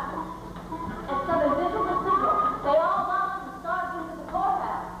crackers. At some invisible signal, they all marched and started into the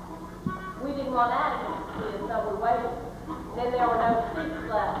courthouse. We didn't want Atticus to see us, so we waited. Then there were no seats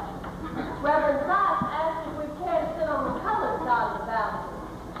left. Reverend Sykes asked if we'd care to sit on the colored side of the balcony.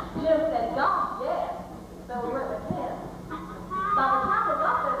 Jim said, gosh, yes. So we went with him. By the time we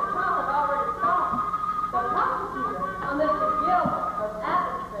got there, the trial had already started. The prosecutor, a Mr. Gilbert from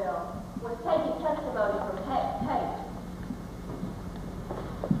Abbottsville, was taking testimony from Tate.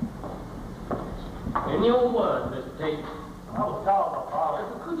 And you was, Mr. Tate. I was called by Bob.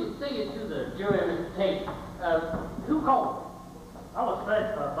 Could you say it to the jury, Mr. Tate? Who called? I was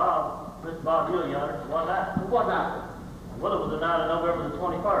fetched by Bob, Mr. Bob Hill yonder, one night. What night? Well, it was the night of November the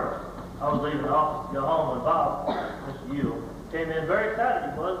 21st. I was leaving the office to go home when Bob, Mr. Yule, came in very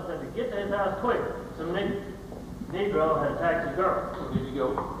excited he was and said to get to his house quick. Some Negro had attacked his girl. Where did you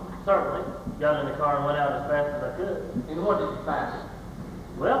go? Certainly. Got in the car and went out as fast as I could. And what did you find?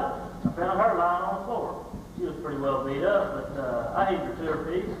 Well, I found her lying on the floor. She was pretty well beat up, but I heaved her to her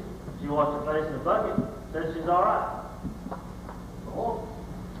feet. She washed her face in a bucket, said she's all right. Oh.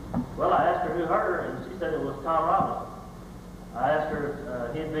 Well, I asked her who hurt her, and she said it was Tom Robinson. I asked her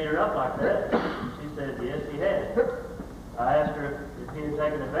if he'd beat her up like that. She said, yes, he had. I asked her if he had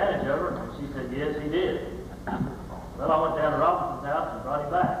taken advantage of her, and she said, yes, he did. Well, I went down to Robinson's house and brought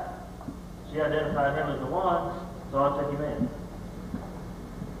him back. She identified him as the one, so I took him in.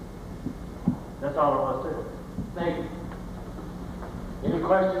 That's all there was to it. Thank you. Any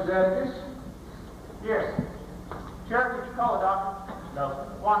questions, Atticus? Yes. Sheriff, did you call the doctor? No,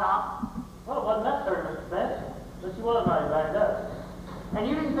 sir. Why not? Well, it wasn't necessary, Mr. Benson. But she was mighty banged up. And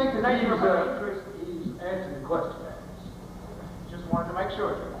you didn't think the nature of her interest? He's answering the question, Atticus. Just wanted to make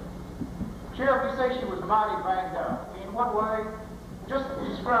sure. Sheriff, you say she was mighty banged up. In what way? Just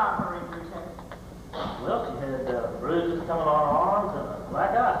describe her injuries. Well, she had bruises coming on her arms and a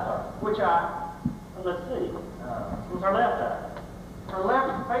black eye started. Which eye? Well, let's see. It was her left eye. Her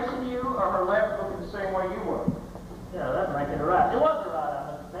left facing you, or her left looking the same way you were? Yeah, that'd make it right. It was her right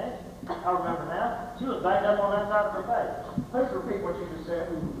eye, Mr. Finch. I remember now. She was banged up on that side of her face. Please repeat what you just said.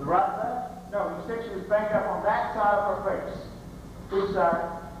 The right side? No, you said she was banged up on that side of her face. Which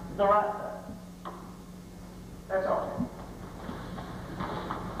side? The right side. That's all.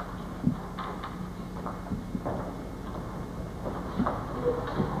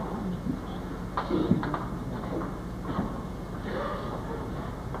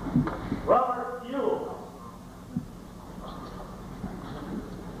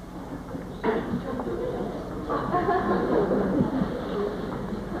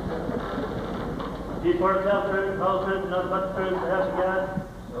 scout troop, whole troop, another bunch of troops, the house of God.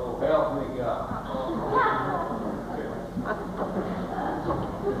 So help me God.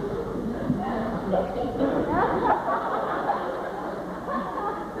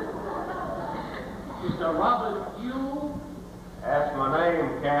 Mr. Robert Hugh? That's my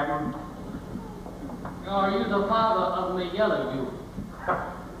name, Captain. Are you the father of the yellow Hugh?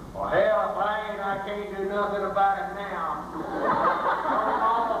 Well, hell, if I ain't, I can't do nothing about it now.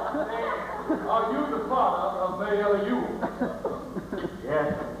 Are you the father of the yellow Hugh? Yes.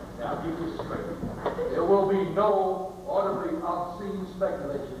 Now keep this straight. There will be no audibly obscene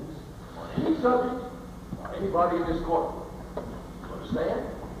speculations on any subject or anybody in this courtroom. You understand?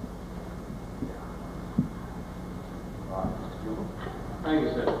 All right, Mr. Hugh. Thank you,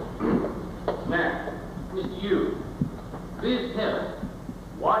 sir. Now, Mr. Hugh, please tell us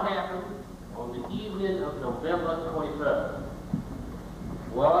what happened on the evening of November 23rd.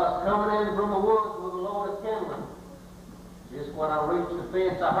 Well, I was coming in from the woods with a load of kindling. Just when I reached the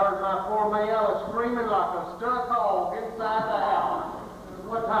fence, I heard my poor Mayella screaming like a stuck hog inside the house.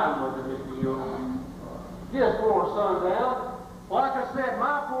 What time was it, Mr. Hugh? Just before sundown. Like I said,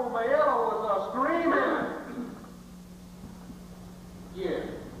 my poor Mayella was screaming. Yes.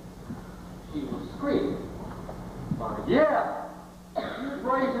 She was screaming. Yeah. She was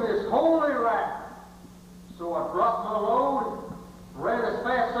raising this holy wrath. So I dropped my load, ran as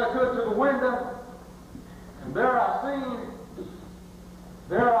fast as I could to the window, and there I seen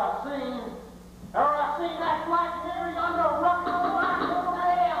that black hairy under rubbing on my poor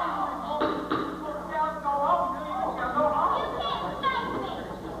Mayella. You can't spank me.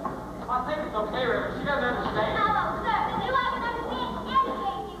 I think it's okay, Reverend. She doesn't understand. Hello, sir. The new I can understand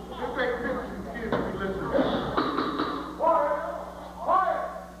anything you can. Quiet!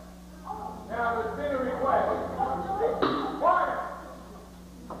 Now, there's been a request. Quiet!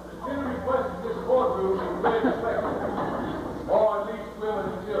 There's been a request in this courtroom to remain respectful, or at least women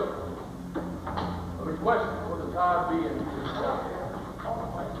and children. A request for the time being is done.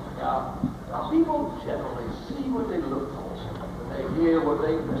 Now, people generally see what they look for, and they hear what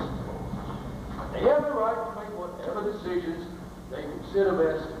they listen for. They have the right to make whatever decisions they consider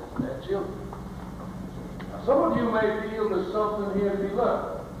best for their children. Now, some of you may feel there's something here to be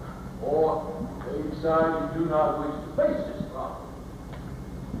learned, or may decide you do not wish to face this problem.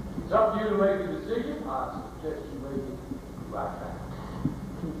 It's up to you to make a decision. I suggest you make it right now.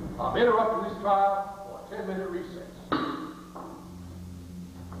 I'm interrupting this trial for a 10-minute recess.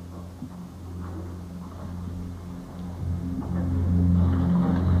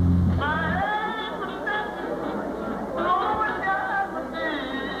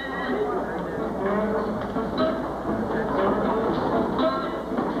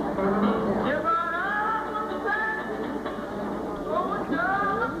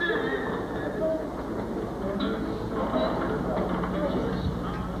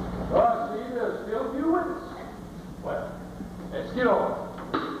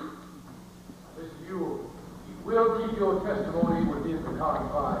 Testimony within the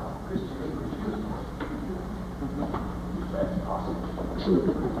codified Christian English usage. That's possible.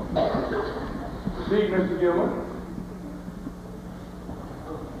 Proceed, Mr. Gilman.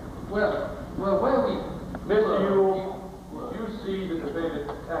 Well, where we... Mr. Ewell, did you see the defendant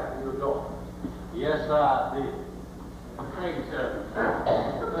attacking your daughter? Yes, I did. Thank you, sir.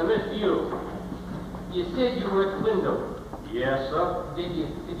 Mr. Hugh, you said you were at the window. Yes, sir. Did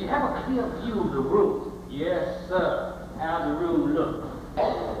you have a clear view of the room? Yes, sir. How the room looked?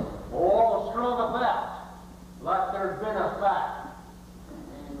 All strung about, like there'd been a fight.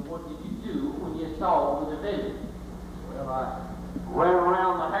 And what did you do when you saw the defendant? Well, I ran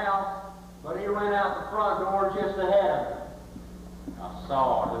around the house, but he ran out the front door just ahead of me. I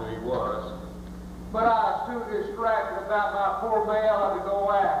saw who he was, but I was too distracted about my poor Mayella to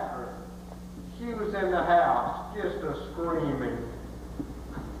go after her. She was in the house, just a-screaming.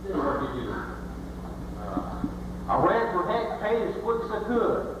 Then what did you do? I ran for Hank as quick as I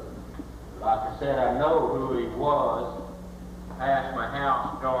could. Like I said, I know who he was. Passed my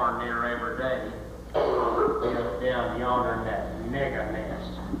house darn near every day. Just down yonder in that nigger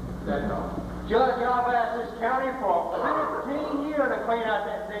nest. That's all. Judge, I've asked this county for 15 years to clean out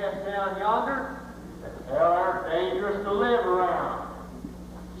that nest down yonder. Hell, they're dangerous to live around.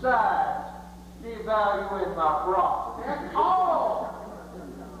 Besides, devaluing my property. That's all.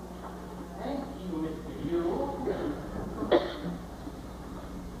 Thank you, Mr. Hugh.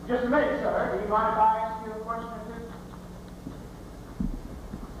 Just a minute, sir. Do you mind if I ask you a question or two?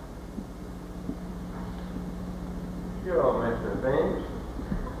 Sure, Mr. Finch.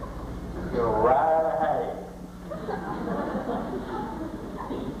 Go right ahead.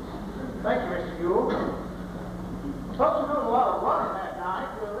 Thank you, Mr. Ewell.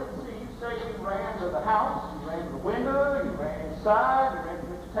 inside, you're ready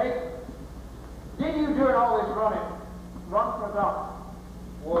to take it. Did you, during all this running, run for a doctor?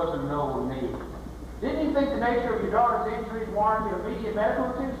 Wasn't no need. Didn't you think the nature of your daughter's injuries warranted immediate medical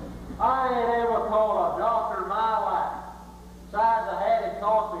attention? I ain't ever called a doctor in my life. Besides, I had it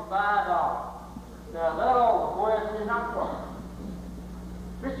cost me $5. Now, that all the question. Not quite.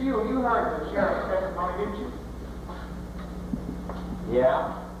 Mr. Ewell, you heard the sheriff's testimony, didn't you?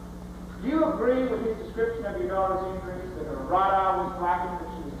 Yeah? Do you agree with his description of your daughter's injuries, that her right eye was blackened, that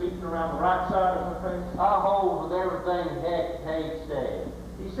she was beaten around the right side of her face? I hold with everything Heck Tate said.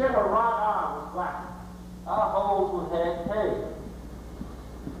 He said her right eye was blackened. I hold with Heck Tate.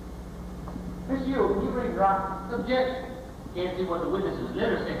 Miss Ewell, can you read right? Objection. Can't see what the witness's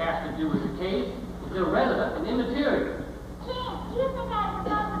literacy has to do with the case. It's irrelevant and immaterial. Ken, do you think I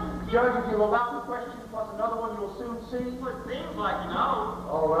forgot what he's Judge, if you'll allow the question plus another one you'll soon see. Well, it seems like you know.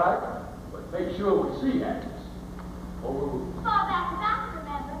 All right, but make sure we see that. Overruled. Fall back to Doctor,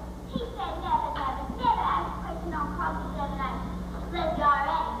 remember? He said never asked a question on cross the other night. Let's go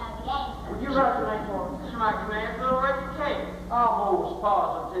already know the answer. Would you write the name for us? It's my command to write the case. Almost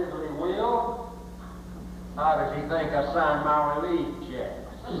positively will. How does he think I signed my relief check?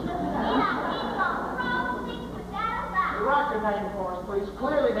 You write your name for us, please,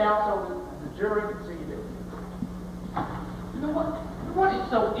 clearly now so that the jury can see you do it. You know what? What is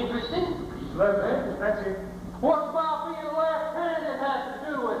so interesting? He's left-handed, that's it. What's about being left-handed has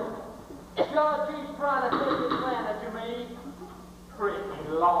to do with it? Judge, he's trying to take advantage of me. Pretty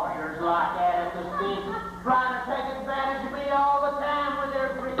lawyers like Atticus Beach trying to take advantage of me all the time with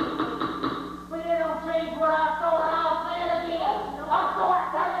their preaching. But they don't change what I thought, and I'll say it again. I'm going to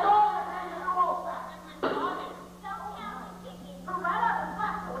take all the things in the most.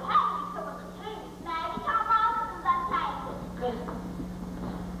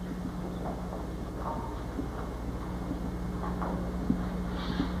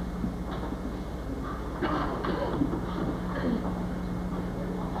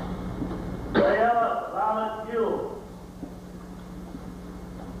 Stay up, Lieutenant Ewell.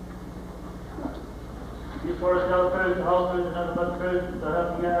 You swear to tell the truth, the whole truth, and nothing but the truth, so help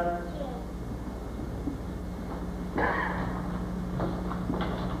you God?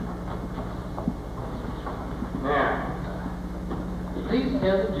 Now, please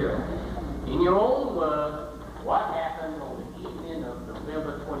tell the jury, in your own words, what happened on the evening of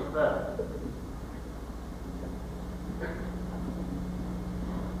November 23rd.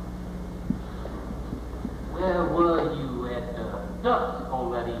 Where were you at dusk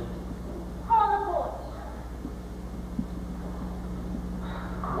on that evening? On the porch.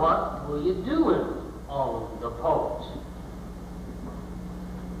 What were you doing on the porch?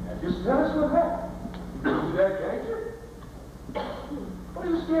 Now, just tell us what happened. You that gangster? What are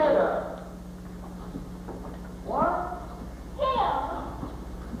you scared of? What? Him.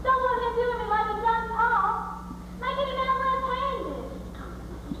 Someone had doing me like he done Paul. Making him out left-handed.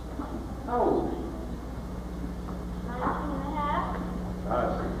 How old are you? 19 and a half. I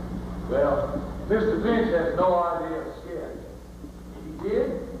see. Well, Mr. Finch has no idea of scaring you. If he did,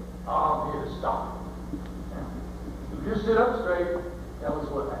 I'm here to stop him. Now, you just sit up straight, tell us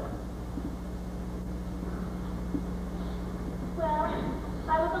what happened. Well,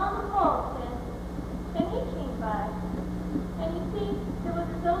 I was on the porch and he came by. And you see, there was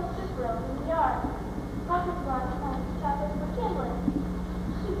this old strip road in the yard. Pocket's line trying to chop us for kindling.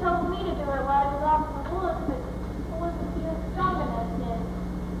 She told me to do it while I was off in the woods, but I wasn't feeling strong enough then.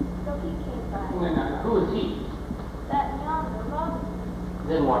 So he came by. Now, who is he? That yonder, Robinson.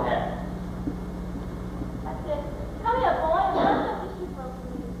 Then what happened? I said, come here, boy, and what's up the sheep rope for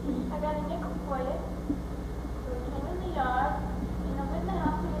me? I got a nickel for you. So he came in the yard, and I went in the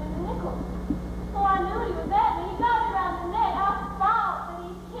house to get him a nickel. Oh, I knew he was at me. He got me around the neck. I fought, but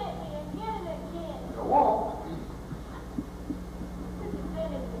he hit me again and again. Go on. This is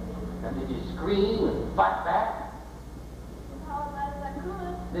finished with me. Now, did you scream and fight back? As hard as I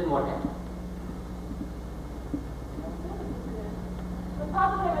could. Then what happened? But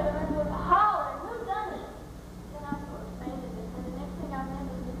Papa came in the room with a holler, who done it? Then I sort of fainted, and the next thing I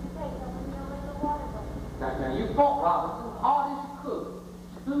remember was Mr. Tate helping me over in the waterway. Now, you fought Robinson hard as you could,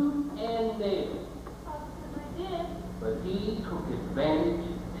 tooth and nail. Possibly did. But he took advantage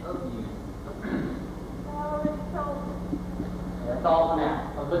of you. I already told you. That's all for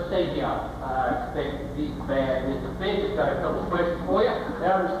now. Let's stay here. I expect these bad Mr. Finch has got a couple questions for you.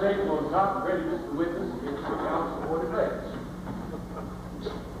 Now the state will not ready Mr. Witness against the counsel for defense.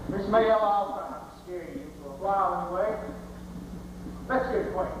 Miss Mayo, I'll try not to scare you for a while anyway. Let's get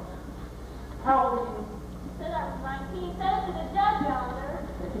acquainted. How old are you? Said I was 19. Said it to the judge yonder.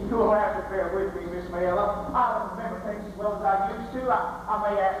 You You'll have to bear with me, Miss Mayella. I don't remember things as well as I used to. I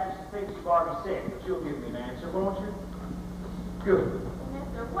may ask you some things you've already said, but you'll give me an answer, won't you? Good.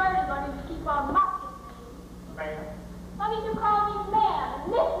 Mr. Word is going to keep on mocking me. Ma'am. Why don't you call me ma'am and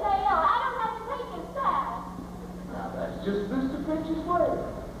Miss Mayella? I don't have to take his side. Now, that's just Mr. Finch's way.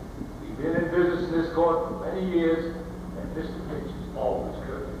 We've been in business in this court for many years, and Mr. Finch is always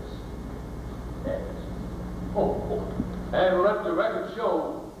courteous. And let the record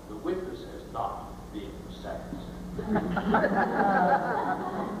show the witness has not been satisfied.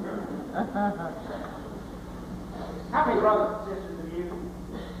 How many brothers and sisters have you?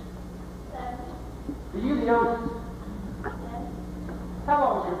 7. Are you the oldest? Yes. How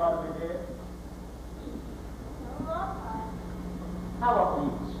long has your mother been dead? A long time. How long were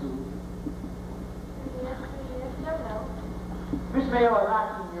you in school? 3 years. Don't know. Miss Mayella, a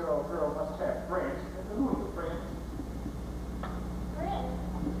 19-year-old girl must have friends. Who are your friends? Friends.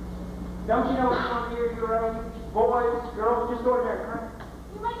 Don't you know anyone here your age? Boys, girls, just ordinary friends?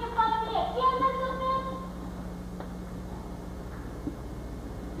 You making fun of me again, Mr. Finch?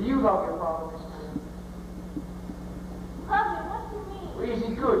 Do you love your father, Miss Mayella? Love you? What do you mean? Well, is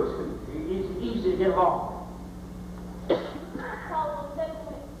he good to you? Is he easy to get along Probably 7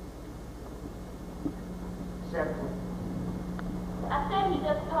 weeks. with? 7 weeks. I said he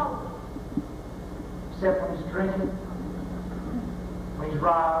just told me. Except when he's drinking, when he's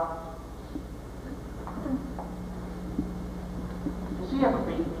riled. Does he ever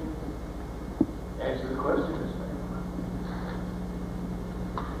beat you? Answer the question, Miss Mayella.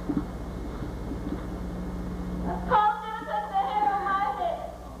 Paul never touched the hair on my head.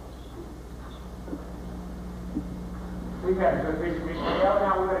 We've had a good visit, Miss Mayella.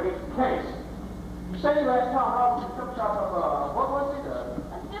 Now we're going to get some case. You say you asked Tom Robinson to come shop of, what was it? A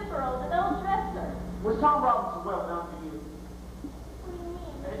Dipperol, an old dresser. Was Tom Robinson well known to you? What do you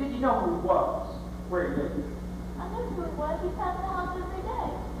mean? Did you know who he was? Where he lived? I knew who it was. He passed the house every day.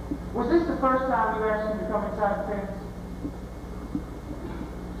 Was this the first time you asked him to come inside the fence?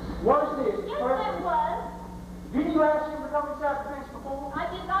 Was this the Yes, first it was. Didn't you ask him to come inside the fence before? I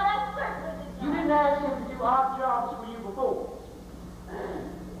did not. I certainly did not. You didn't ask him to do odd jobs for you before.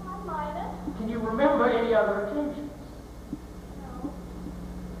 I might have. Can you remember any other occasions? No.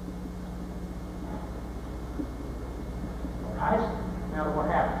 All right. Now what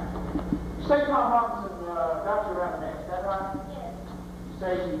happened? You say Tom Robinson got you around the neck, is that right? Yes. You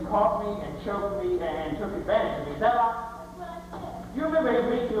say he caught me and choked me and took advantage of me, is that right? That's what I said. You remember him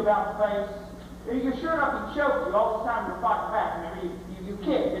beating you about the face? You're sure enough he choked you all the time you were fighting back. Remember, you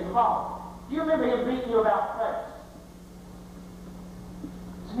kicked and fought. Do you remember him beating you about the face?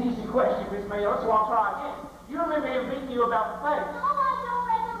 It's an easy question, Miss Mayo, so I'll try again. You remember him beating you about the face? No, I don't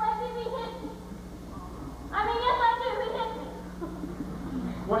recollect him. He hit me. I mean, yes, I do. He hit me.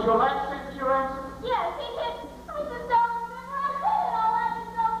 Was your last sentence your answer? Yes, he hit me. I just don't remember. I said it all out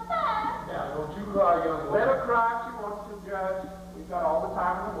in so fast. Now, don't you cry, young Let woman. her cry if she wants to, Judge. We've got all the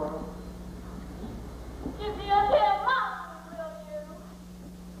time in the world. Give me a damn mouth, will you?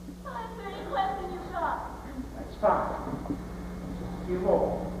 Answer any question you got. That's fine. You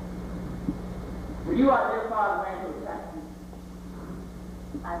more. Will you identify the man who attacked you?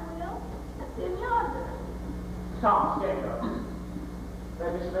 I will. That's him yonder. Tom, stand up. Let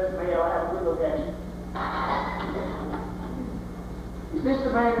Miss Mayo have a good look at you. Is this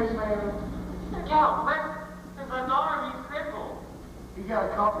the man, Miss Mayo? Yeah, Lex is an army cripple. He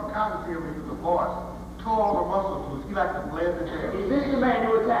got caught in cotton field with the voice. Tore all the muscles loose. He like to bled to death. Is this the man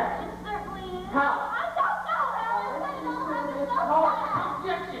who attacked you? It certainly is. How? I don't know, Alice. I don't have to know Lord, that.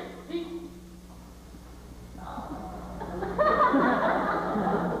 objection!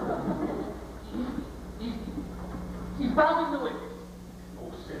 He's bounding the witness.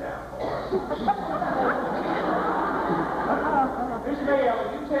 Oh, sit down, boys. Miss Mayo,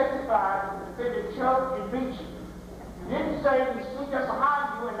 you testified that the defendant choked and beat you. You didn't say he sneaked up behind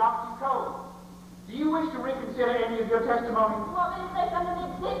you and knocked you cold. Do you wish to reconsider any of your testimony? You want me to say something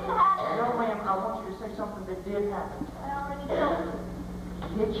that didn't happen? No, ma'am, I want you to say something that did happen. I already told you.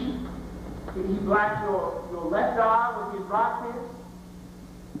 He hit you? Did he black your left eye with his right fist?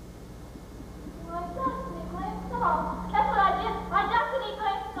 Well, I just glanced off. That's what I did. I just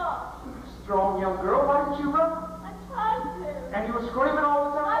glanced off. Strong young girl, why didn't you run? I tried to. And you were screaming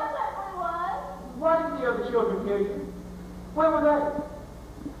all the I time? certainly was. Why didn't the other children hear you? Where were they?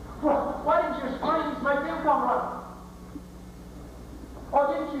 Why didn't your screams make them come running? Or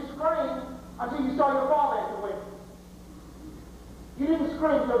didn't you scream until you saw your father at the window? You didn't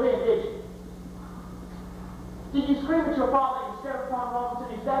scream till then, did you? Did you scream at your father instead of Tom Robinson?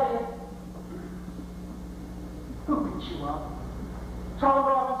 Is that it? Who beat you up? Tom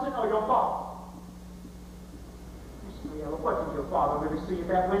Robinson, a your father. Miss Mayella, what did your father really see at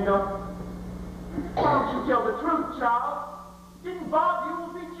that window? Why don't you tell the truth, child? Didn't Bob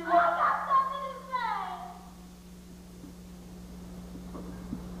Ewell beat you up? I got something to say.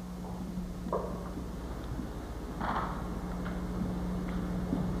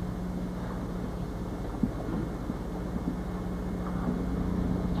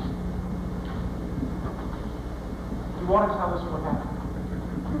 You want to tell us what happened?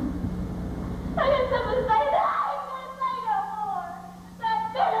 I got something to say that I ain't gonna say no more. That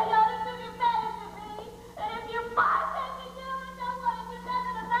bitter young took advantage of me. And if you bartend me do it, don't want to do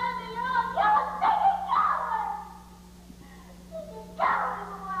nothing about it, you're all you're a stinking coward. Stinking coward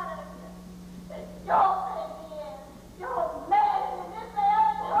is one of you. And you're taking in. You're mad and this may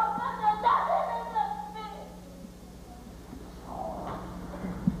other you're nothing in the spirit.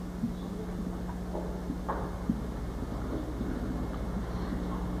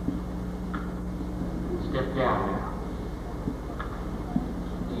 Step down now.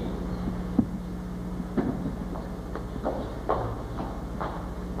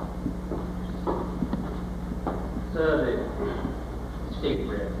 Sir, the steak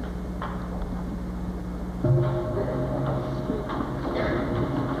bread.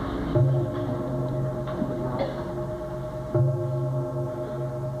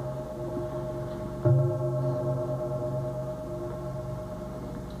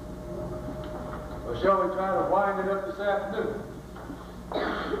 Or shall we try to wind it up this afternoon?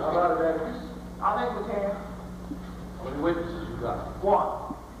 How about it, Atticus? I think we can. How many witnesses you got? One.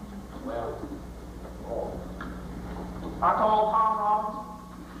 Well, all. I called Tom Robinson.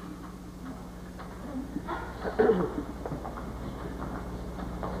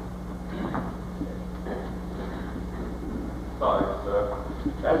 Sorry, sir.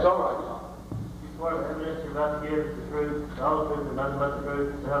 That's all right, Tom. You swear the evidence you're about to give is the truth, the whole truth, and nothing but the truth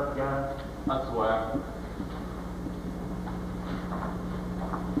to help the guy? I swear.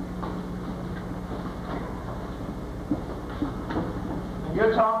 And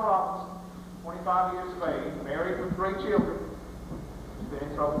you're Tom Robinson, 25 years of age, married with 3 children. You've been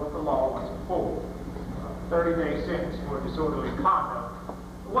in trouble with the law once before. 30-day sentence for disorderly conduct.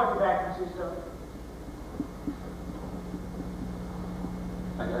 What did that consist of?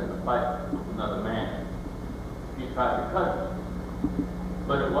 I got in a fight with another man. He tried to cut me.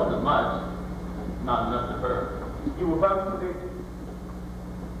 But it wasn't much. Not enough to hurt. You were both convicted.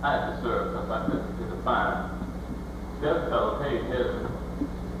 I had to serve because I couldn't get a fine. The other fellow paid his.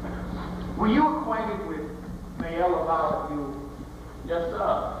 Were you acquainted with Mayella Violet Ewell? Yes, sir.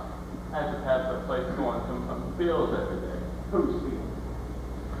 I had to pass that place going to some fields every day. Whose field?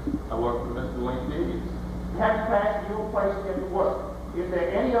 I worked for Mr. Lenz-Galeotti. You had to pass your place to get to work. Is there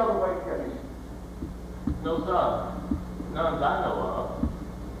any other way to get in? No, sir. None that I know of.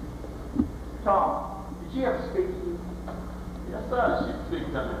 Tom, did she ever speak to you? Yes, sir. She speaks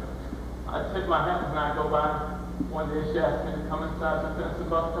to me. I tip my hat when I go by. One day she asked me to come inside the fence and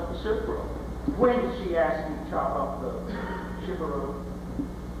bust up a ship rope. When did she ask you to chop up the shipper rope?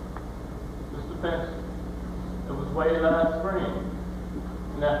 Mr. Finch, it was way last spring.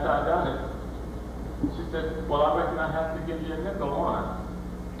 And after I done it, she said, well, I reckon I have to give you a nickel on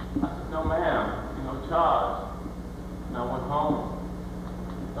it. I said, no, ma'am, no charge. And I went home.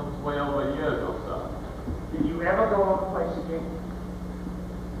 That was way over a year ago, sir. Did you ever go on the place again?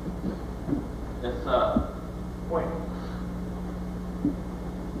 Yes, sir. When?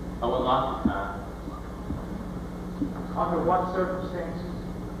 I went lots of times. Under what circumstances?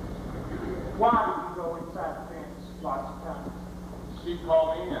 Why did you go inside the fence lots of times? She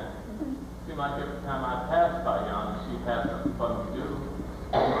called me in. Seemed like every time I passed by yonder, she had something for me to do.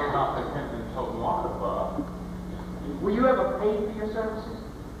 About the tent and toting water for her. Were you ever paid for your services?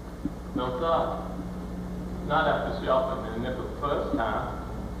 No, sir. Not after she offered me the nickel the first time.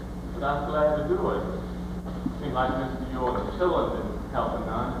 But I was glad to do it. Seemed like Mr. Ewell and the children didn't help her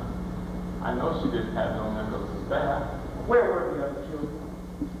none. I know she didn't have no nickels to spare. Where were the other children?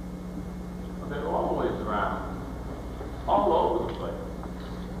 But they were always around. All over the place.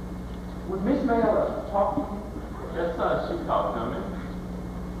 Would Miss Mayella talk to you? Yes, sir. She talked to me.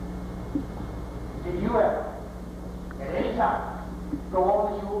 Did you ever, at any time, go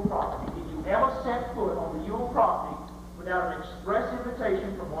on the Ewell property? Did you ever set foot on the Ewell property without an express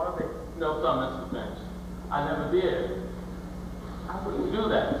invitation from one of them? No, sir, Mr. Finch. I never did. I wouldn't do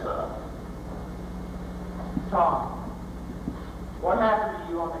that, sir. Tom, what happened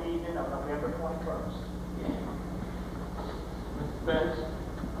to you on the evening of November 21st? Mr. Finch,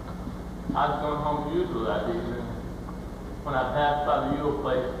 I was going home as usual that evening. When I passed by the Ewell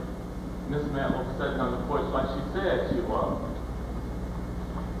place, Miss Mantle was sitting on the porch like she said she was.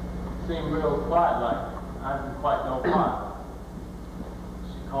 seemed real quiet, like I didn't quite know why.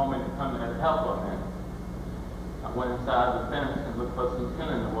 She called me to come and help her, and I went inside the fence and looked for some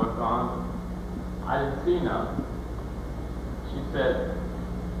tinning to work on. I didn't see none. She said,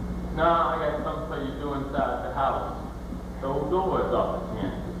 "No, I got something for you to do inside the house. The old door is off the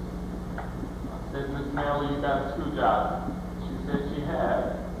hinges." I said, "Miss Miller, you got a screwdriver?" She said she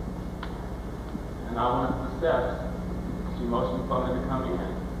had. And I went up the steps. She motioned for me to come in.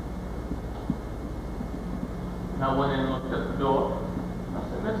 And I went in and looked at the door. I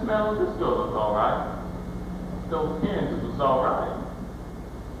said, "Miss Miller, this door looks all right. Those hinges was all right."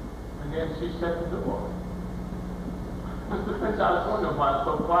 And then she shut the door. Mr. Finch, I was wondering why it's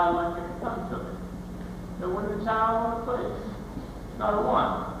so quiet like it had come to me. There wasn't a child on the place. Not a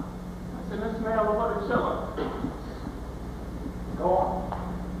one. I said, "Miss Miller, what a chiller." Go on.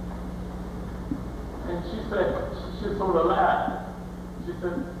 And she said, she sort of laughed. She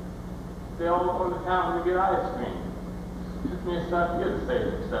said, "They all go to town to get ice cream. Took me inside to get a save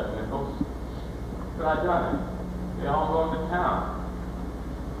for $7 nickels. But I done it. They all go to town."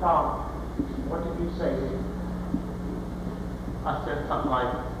 Tom, what did you say to him? I said something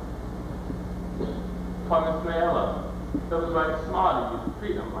like, "Poor Miss Mayella, that was right smart of you to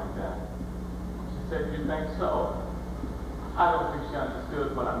treat him like that." She said, "You think so?" I don't think she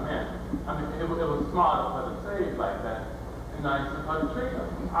understood what I meant. I mean, it was smart of her to say it like that, and nice of her to treat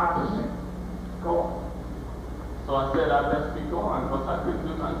him. I understand. Go on. So I said I'd best be going, because I couldn't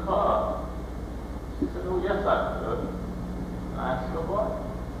do nothing for her. She said, "Oh, yes, I could." And I asked her what.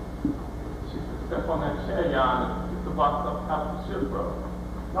 She said, "Step on that chair, Jan, and get the box up top of the ship rope."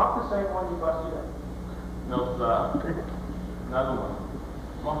 Not the same one you busted up. No, sir. Another one.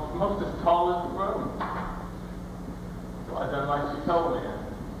 Most as tall as the room. So I done like she told me.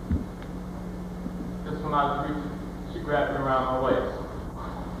 Just when I was reaching, she grabbed me around my waist.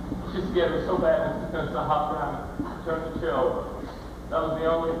 She scared me so bad, Mr. Finch, I hopped around and turned the chair over. That was the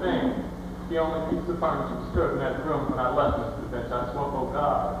only thing, the only piece of furniture disturbed in that room when I left, Mr. Finch. I swore, oh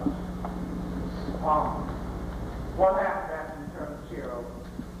God. What happened after you turned the chair over?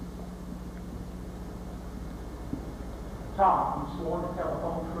 Tom, you sworn to tell the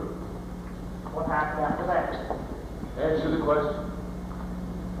whole truth. What happened after that? Answer the question.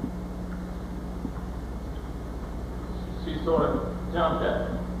 She sort of jumped at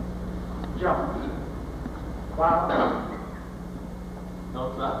me. Jumped. Wow. No,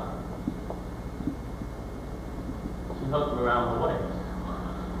 sir. She hooked me around the waist.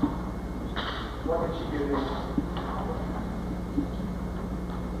 What did she do then?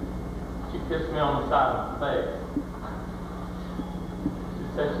 She kissed me on the side of the face. She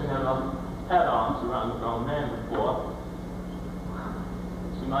said she never had arms around a grown man before.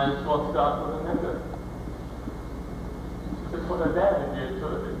 She might as well start with a nigger. She said what her daddy did to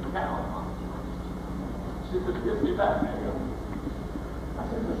her didn't count. She said, "Kiss me back, nigga." I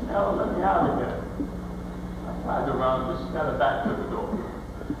said, "Miss Ella, let me out of here." I tried to run, but she got her back to the door.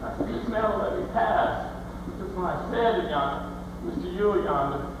 I said, "Miss Ella, let me pass." Because when I said it, yonder, Mr. Yule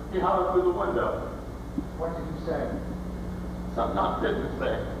yonder, he hollered through the window. What did he say? Something not fit to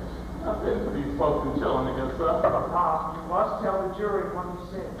say. Not fit to be spoken chilling against her. Tom, you must tell the jury what he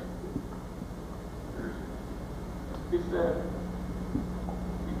said. He said,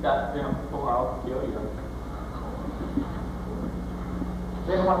 "You goddamn fool, I'll kill you."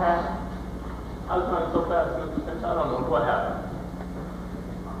 Then what happened? I was running so fast, Mr. Finch, I don't know what happened.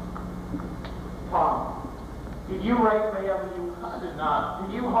 Tom, did you rape Mayella? I did not.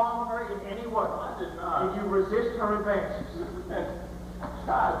 Did you harm her in any way? I did not. Did you resist her advances? Mr. Finch, I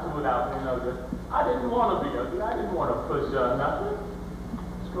tried to without being ugly. I didn't want to be ugly. I didn't want to push her or nothing.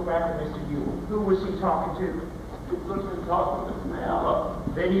 Let's go back to Mr. Yule. Who was he talking to? He was looking and talking to Miss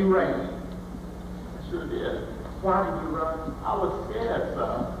Mayella. Then you raped. I sure did. Why did you run? I was scared, sir.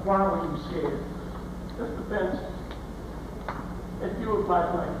 Why were you scared? Mr. Finch, if you were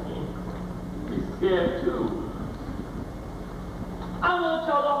black like me, you'd be scared too. I'm going to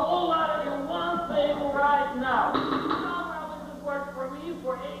tell the whole lot of you one thing right now. Tom Robinson worked for me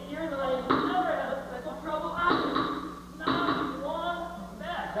for 8 years and I never had a speck of trouble out of it. Not one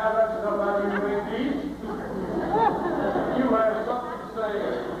speck. Now that's enough out of you, indeed. You have something to say.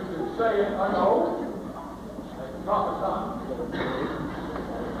 You can say it, I know. Talk time.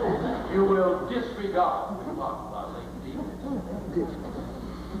 You will disregard the talk about Lake Deep.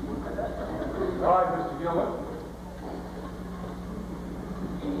 All right, Mr. Gilman.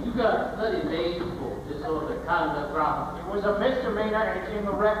 You got 30 days for disorderly conduct, Robinson. It was a misdemeanor and it's in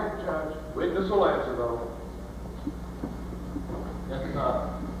the record, Judge. Witness will answer, though. Yes, sir.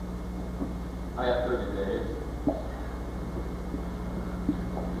 I have 30 days.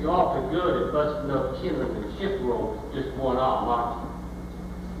 You're awfully good at busting up kindling and ship ropes just one arm, aren't you?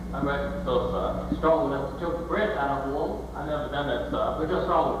 I reckon so, sir. Strong enough to choke the breath out of a woman. I never done that, sir. But you're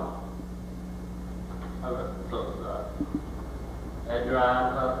strong enough. I reckon so, sir. Had your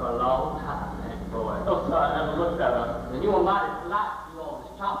eyes up for a long time, that boy. No, sir, I never looked at her. And you were mighty polite to do all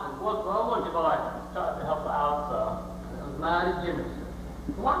this chopping work for her, weren't you, boy? I just tried to help her out, sir. That was mighty generous.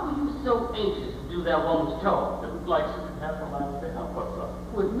 Why were you so anxious to do that woman's chore? It was like she didn't have somebody to help her, sir.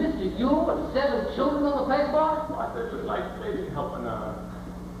 With Mr. Yule and 7 children on the place, boy? I said it was like they didn't help her none.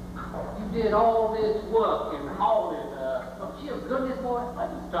 You did all this work and hauled it, from sheer goodness, boy?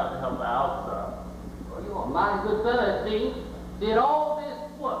 I just tried to help her out, sir. Well, you're a mighty good fellow, it seems. Did all this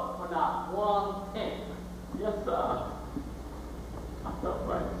work for not 1 penny. Yes, sir. I felt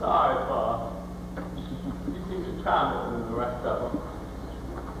right sorry for her. She seemed to try more than the rest of them.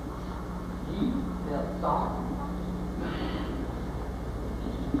 You felt sorry.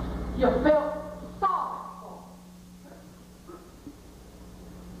 You felt sorry for her.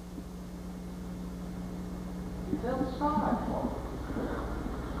 You felt sorry for her.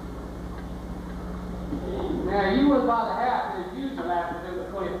 Now, you was by the house as usual after the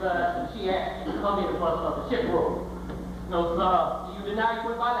 21st, and she asked you to come in and bust up the ship room. No, sir. You deny you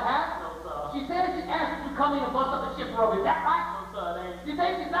went by the house? No, sir. She said she asked you to come in and bust up the ship room. Is that right? No, sir, it ain't. You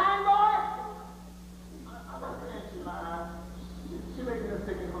think she's lying, boy? I'm not saying she lied. She making a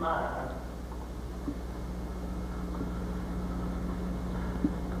stick in her mind.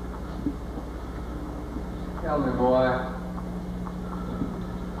 Tell me, boy,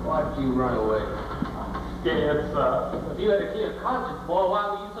 why'd you run away? Scared, sir. If you had a clear conscience, boy,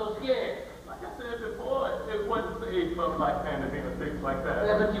 why were you so scared? Like I said before, it wasn't safe for a black man to be in a fix like that.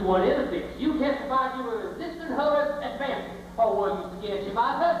 Yeah, but you weren't in a fix. You testified you were resisting her advances. Or were you scared she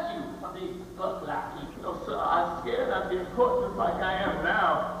might hurt you from these buck-like people? No, sir, I'm scared I'd be important like I am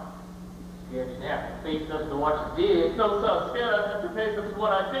now. Scared you'd have to face up to what you did. No, sir, scared I'd have to face up to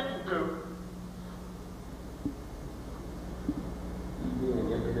what I didn't do. You being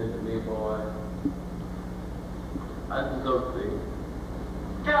impudent to me, boy. I just don't see.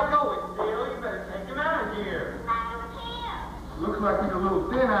 Go with Bill. You better take him out of here. Looks like he's a little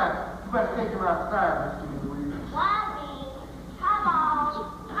thin-eyed. You better take him outside, Mr. Louise. Bobby, come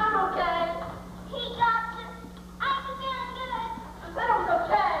on. I'm okay. He got you. I'm feeling good. I said I was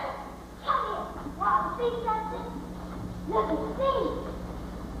okay. Come here. Want to see something? Look and see.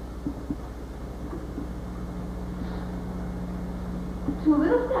 Two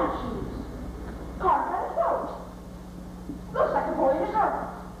little statues. Carved out of gold. Looks like a boy and a girl.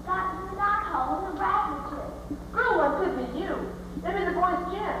 Got in the knot hole in the rabbit tree. Girl one could be you. Maybe the boy's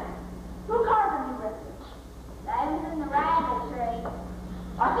Jim. Who carved him, you reckon? That was in the rabbit tree.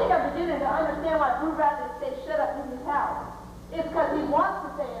 I think I'm beginning to understand why Blue Rabbit stays shut up in his house. It's because he wants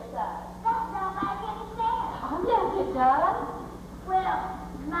to stay inside. That don't make any sense. Oh, yes, it does. Well,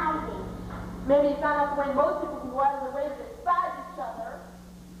 maybe. Maybe he found out the way most people can go out of the way to despise each other.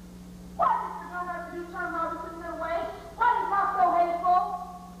 Why did Mr. Gilmer have to do turn Robinson their way? Why did he talk so hateful?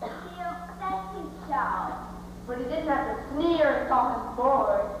 Bill, that's his job. But he didn't have to sneer and call him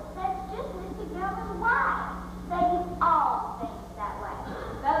boy. That's just Mr. Gilmer's wife. They do all things that way.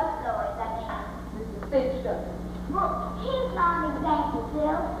 Those stories, I mean. Mr. Finch doesn't. Well, here's not an example,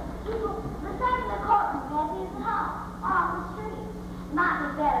 Bill. People return to the courtroom as he is at home, or on the street. Might be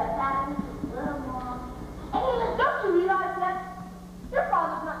better if I was just a little more. Don't you realize that? Your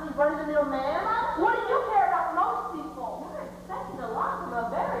father's not any run-of-the-mill man. What do you care about most people? You're expecting a lot from a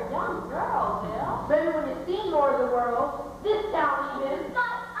very young girl, Bill. Maybe when you've seen more of the world, this town even.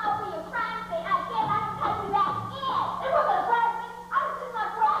 Not over your crime thing. I guess I can take you back in. It wasn't a crime thing. I was just my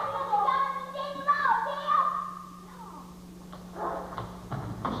crime. You don't understand the law, Bill.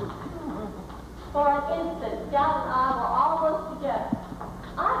 For an instant, Scout and I were almost together.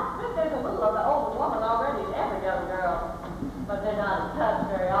 I bet there's a little of the older woman already in every young girl. But they're not in touch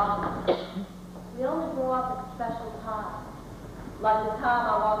very often. We only grow up at special times. Like the time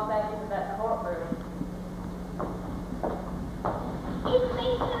I walked back into that courtroom. He's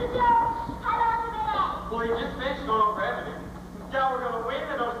been to the door. How long have you been at it? Well, he just finished going over evidence. Yeah, we're going to win.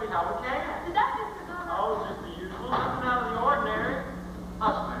 I don't see how we can. Did that Mr. Gilmer? Oh, just the usual. Nothing out of the ordinary.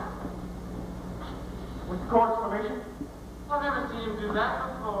 Hush now. With the court's permission? I've never seen him do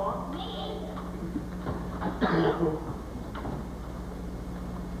that before. Me either.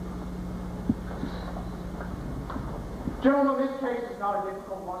 Gentlemen, this case is not a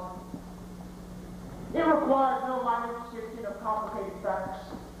difficult one. It requires no minor shifting of complicated facts.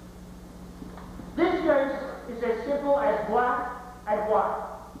 This case is as simple as black and white.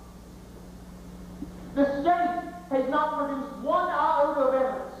 The state has not produced one iota of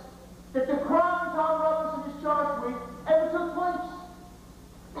evidence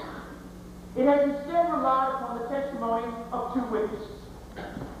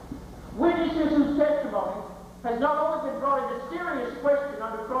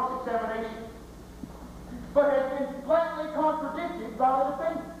contradicted by the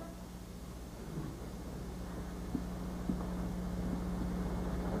defendant.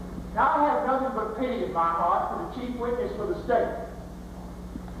 Now, I have nothing but pity in my heart for the chief witness for the state.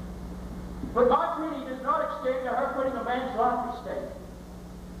 But my pity does not extend to her putting a man's life at stake.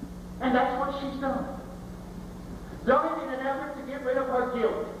 And that's what she's done. Done it in an effort to get rid of her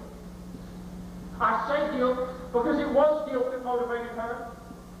guilt. I say guilt because it was guilt that motivated her.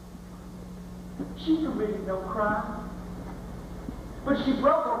 She committed no crime. But she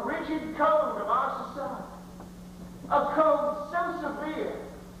broke a rigid code of our society. A code so severe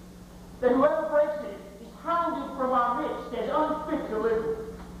that whoever breaks it is hounded from our midst as unfit to live.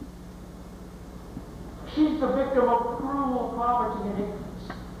 She's the victim of cruel poverty and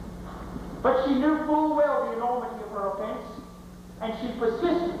ignorance. But she knew full well the enormity of her offense, and she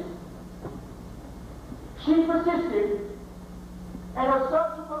persisted. She persisted, and her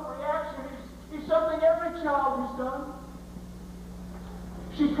subsequent reaction is something every child has done.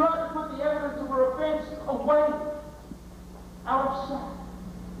 She tried to put the evidence of her offense away, out of sight.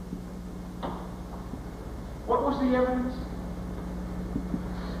 What was the evidence?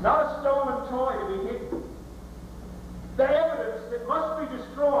 Not a stolen toy to be hidden. The evidence that must be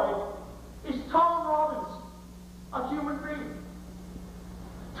destroyed is Tom Robinson, a human being.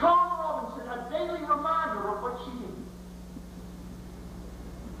 Tom Robinson, a daily reminder of what she did.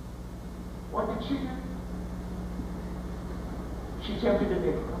 What did she do? She tempted a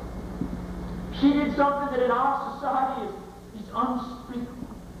nigger. She did something that in our society is unspeakable.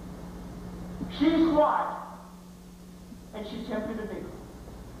 She's white, and she tempted a nigger.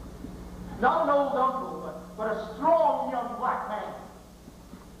 Not an old uncle, but a strong young black man.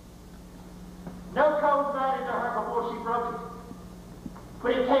 No code mattered to her before she broke it,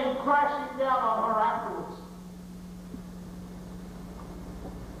 but it came crashing down on her afterwards.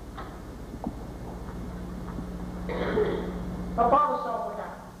 Her father saw what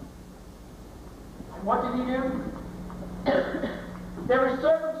happened. And what did he do? There is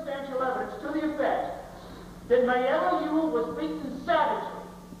circumstantial evidence to the effect that Mayella Ewell was beaten savagely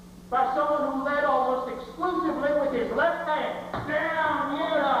by someone who led almost exclusively with his left hand. Down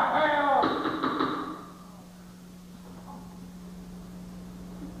here to hell!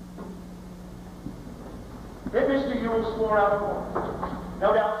 Then Mr. Ewell swore out a warrant,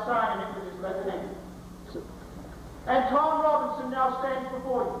 no doubt signing it with his left hand. And Tom Robinson now stands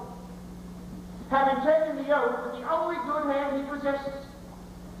before you, having taken the oath with the only good hand he possesses,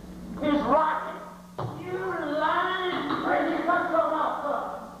 his right hand. You lying! Hey, you cut your mouth up,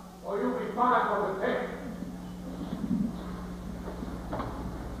 or you'll be fined for the tape.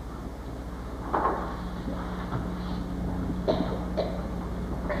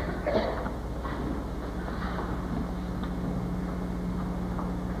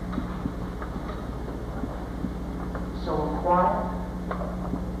 Quiet,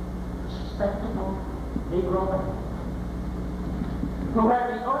 respectable Negro man who had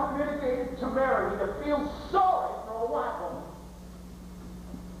the unmitigated temerity to feel sorry for a white woman.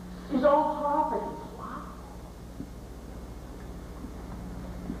 His own property is white.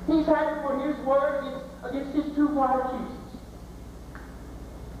 He's had to put his word against his two white accusers.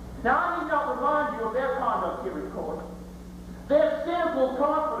 Now, I need not remind you of their conduct here in court. Their sinful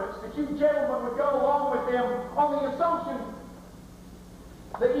confidence that you gentlemen would go along with them on the assumption,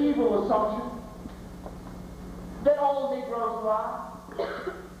 the evil assumption, that all Negroes lie,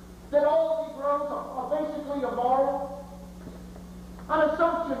 that all Negroes are basically immoral, an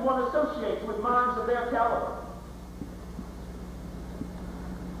assumption one associates with minds of their caliber.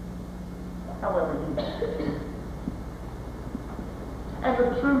 However, you and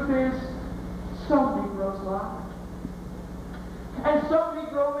the truth is, some Negroes lie. And some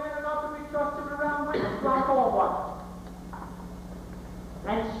Negro men are not to be trusted around women, like all white.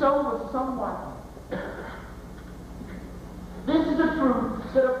 And so was some white men. This is a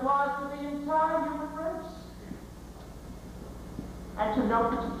truth that applies to the entire human race, and to no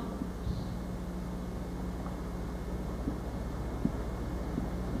particular race.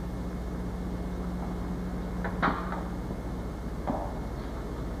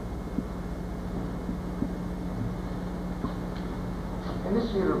 In this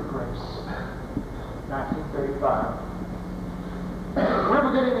year of grace, 1935, we're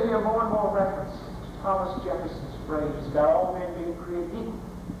beginning to hear more and more reference to Thomas Jefferson's phrase about all men being created equal.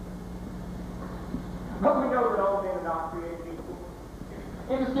 But we know that all men are not created equal.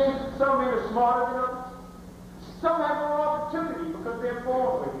 In the sense that some men are smarter than others. Some have more opportunity because they're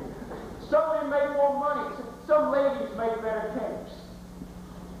born with it. Some men make more money. Some ladies make better cakes.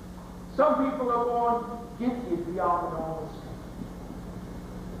 Some people are born gifted beyond the normal scale.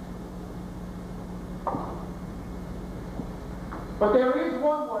 But there is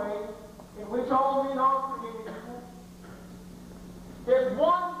one way in which all men are created equal. There's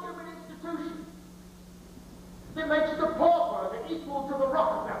one human institution that makes the pauper the equal to the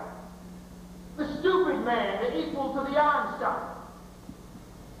Rockefeller, the stupid man the equal to the Einstein.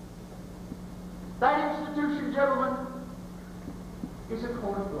 That institution, gentlemen, is a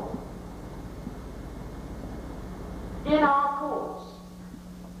court of law. In our courts,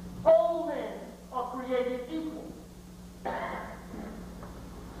 all men are created equal.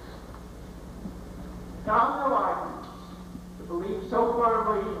 Now, I'm no eyewitness to believe so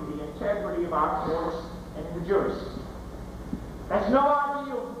firmly in the integrity of our courts and in the jury system. That's no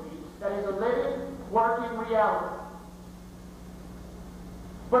ideal to me. That is a living, working reality.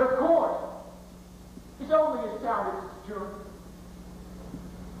 But a court is only as sound as its jury.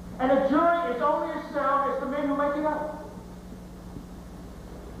 And a jury is only as sound as the men who make it up.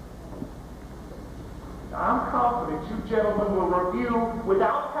 Now, I'm confident you gentlemen will review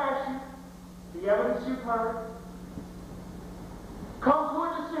without passion the evidence you've heard, come to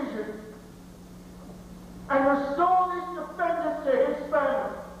a decision, and restore this defendant to his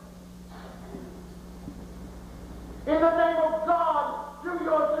family. In the name of God, do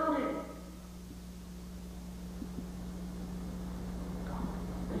your duty.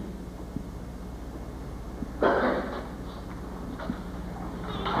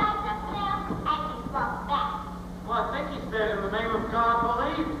 Well, I think he said in the name of God,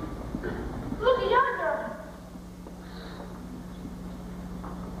 believe. Look at yonder.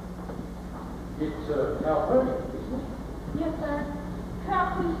 It's California, isn't it? Yes, sir. Could I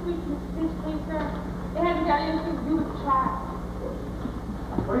please speak to this, please, sir? It hasn't got anything to do with the trial.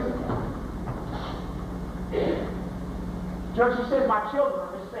 What is it? Judge, you said my children,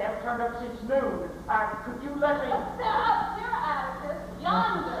 Miss Sam, turned up since noon. Could you let me... They're up here, Atticus.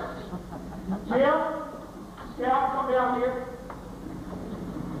 Yonder. Jim? Scout, come down here.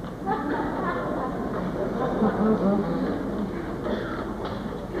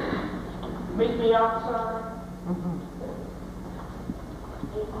 Meet me outside.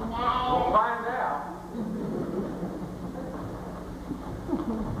 We'll find out.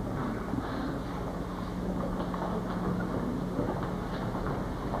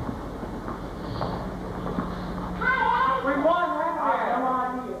 We won, haven't we? I have no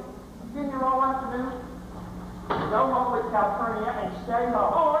idea. You've been here all afternoon. Go home with California and stay home.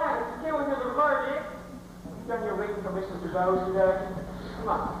 Oh, Alex, still into the verdict. You've done your reading for Mrs. DeVos today. Come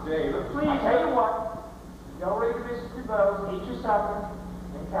on, David, please. I tell you what. Go read to Mrs. DeVos, eat your supper,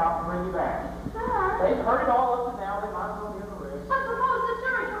 and Cal can bring you back. Sir. They've heard it all up to now. They might as well hear the rest. But suppose the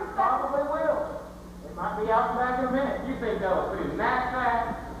jury comes back. Probably will. They might be out and back in a minute. You think they'll put him that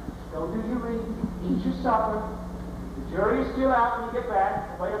fast? Go do your reading, eat your supper. The jury is still out when you get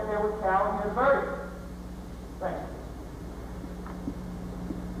back. Wait up there with Cal and hear the verdict. Thank you.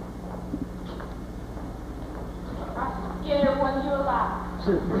 Scared when you're alive.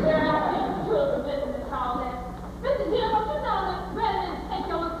 They're out here to the business and all that. Mr. Jill, don't you know that rather than take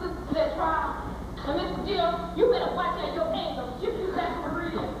your little sister to that trial? And Mr. Jill, you better watch out your anger. Ship you back to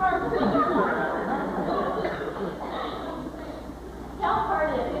Maria first thing you know.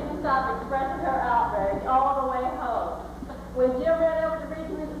 California didn't stop expressing her outrage all the way home. When Jill ran over to read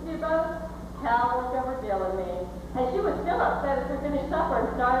to Mrs. DeVos, Cal looked over Jill and me, and she was still upset as we finished supper and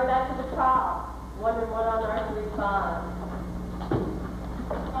started back to the trial, wondering what on earth we'd find.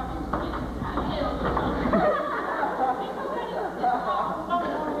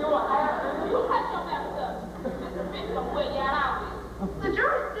 The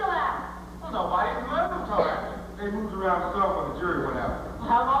jury's still out. Well, nobody's moved time. They moved around some when the jury went out.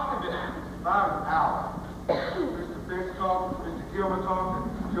 How long have you been out? About an hour. Mr. Finch talked, Mr. Gilman talked,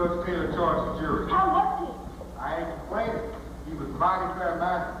 and Judge Taylor charged the jury. How was it? I ain't complaining. He was mighty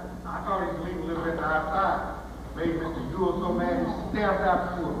fair-minded. I thought he was leaving a little bit outside. Made Mr. Ewell so mad he stamped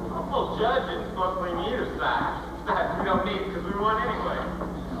out the wood. Well, Judge isn't supposed to blame either side. Besides, we don't need it because we won anyway.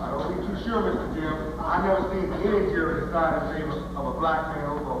 I don't be too sure, Mr. Jim. I never seen any jury decide in favor of a black man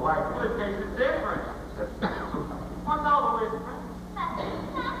over a white Well, man. this case is different. What's all the whispering?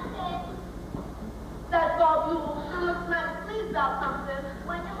 That's all you looks like pleased about something.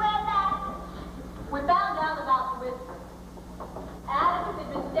 Wonder where that? We found out about the whisper. Atticus had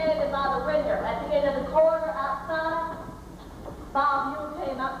been standing by the window at the end of the corridor outside. Bob Mule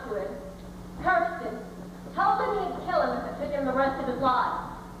came up to him, cursed him, told him he'd kill him if it took him the rest of his life.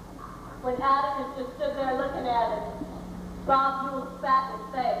 When Atticus just stood there looking at him, Bob Mule spat in his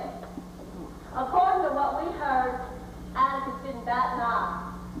face. According to what we heard, Atticus didn't bat an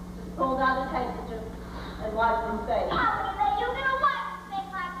eye, just pulled out his handkerchief and wiped his face. How many lady you gonna wipe a face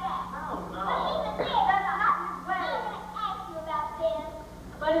like that? Oh, no. But even then, that's a hot way. I'm gonna ask you about that.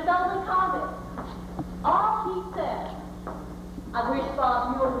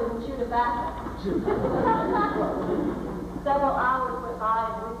 Several hours went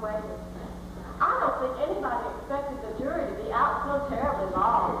by and we waited. I don't think anybody expected the jury to be out so terribly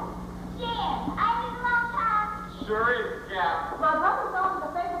long. Jen, I need a long time. Sure is, Cap. My brother thought it was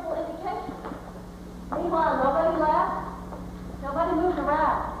a favorable indication. Meanwhile, nobody left. Nobody moved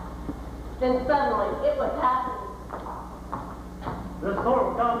around. Then suddenly, it was happening. This court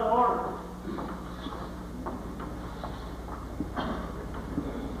will come to order.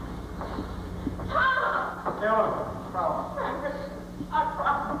 Ellen, problem.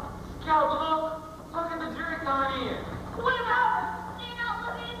 Scout, look at the jury coming in. What about it? They're not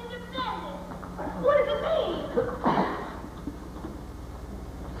looking at the defendant. What does it mean?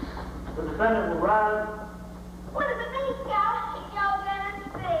 The defendant will rise. What does it mean, Scout? Y'all better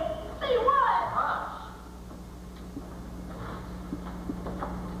see. See what? Hush.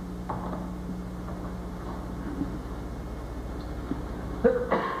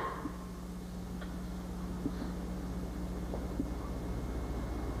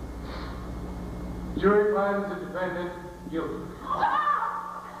 Jury finds the defendant guilty. How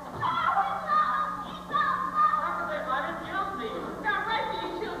could they find him guilty? Not right for you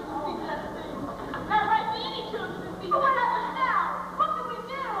children to see such things. Not right for any children to see. What happens now? What do we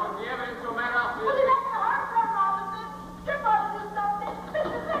do? The evidence will matter out Well, this. that's not our problem, officer. You're going to do something.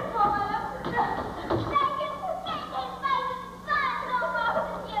 Mr. Central, man.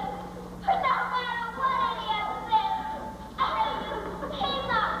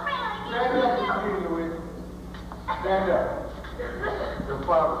 Stand up, Mr. Louis. Stand up. Your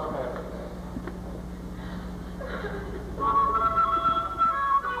father's married.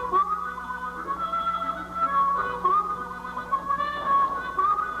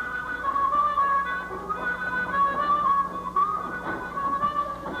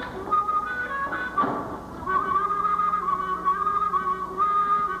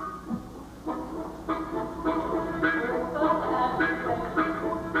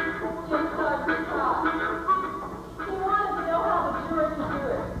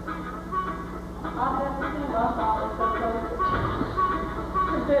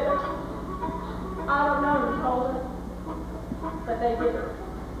 I don't know who told us, but they did it.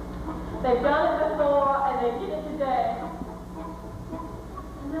 They've done it before, and they did it today.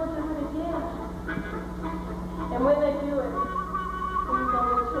 And they'll do it again. And when they do it, these are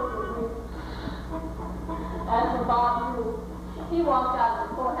their children weep. As for Bob Yule, he walked out of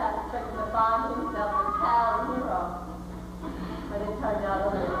the courthouse expecting to find himself a town hero. But it turned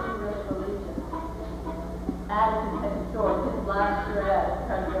out only a few years for Legion. Addison had destroyed his last shred of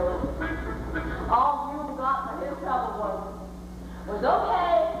credibility. All you got for his trouble was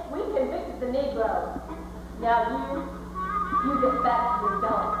okay, we convicted the Negro. Now you get back to your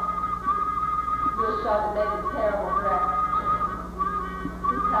dump. You'll show to make a terrible dress.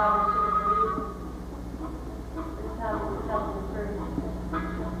 This time we should agree. This time we will tell the truth.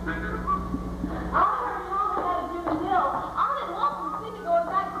 I heard Mama had a juvenile. I didn't want them to see me going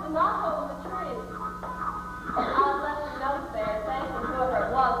back to the knothole in the tree. I was left a note there, thanking whoever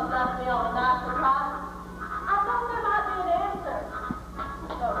it was who left me on the night for crime. I thought there might be an answer.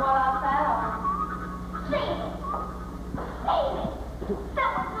 But what I found. David! David!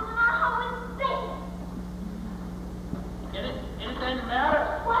 Someone's in our home and David! Anything the matter?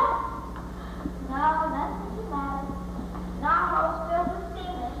 What? No, nothing the matter. Our home's filled with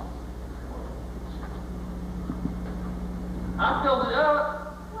demons. I filled it up.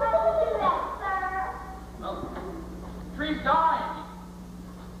 Why do you do that, sir? Oh, tree's dying.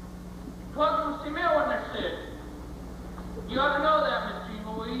 Plugs them see me when they're sick. You ought to know that, Miss Jean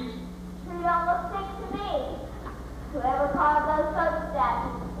Louise. Tree don't look sick to me. Whoever caused those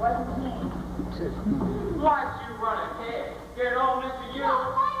circumstances wasn't me. Why'd you run ahead? Get on, Mr. No, You.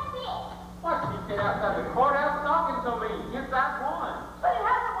 one bit. Why she sit outside the courthouse talking to me? Yes, that's one. But it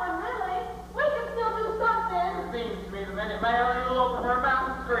hasn't one really. We can still do something. It seems to me the minute Mayor will open her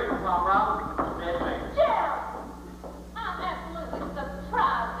mouth and scream, Tom Roberts. Dead man. Gerald! I'm absolutely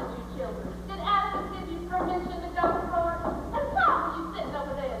surprised at you children. Did Addison give you permission to go to court? And why were you sitting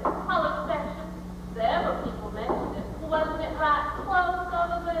over there in the colored section? Several people mentioned it. Wasn't it right close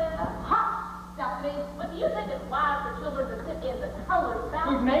over there? Ha! Stephanie, But do you think it's wise for children to sit in the colored we've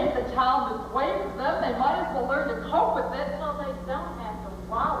section? made the child this way for them. They might as well learn to cope with it. So they don't have to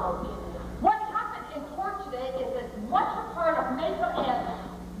wallow in it. What happened in court today is as much a part of makeup as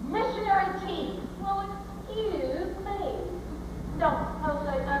missionary tea. Well, excuse me. Don't suppose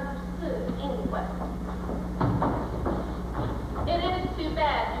they understood anyway. It is too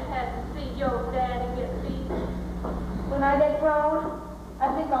bad you had to see your daddy get beat. When I get grown, I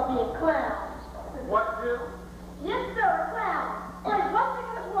think I'll be a clown. What do? Yes, sir, a clown. There's one thing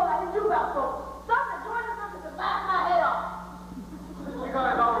in this world I can do about folks.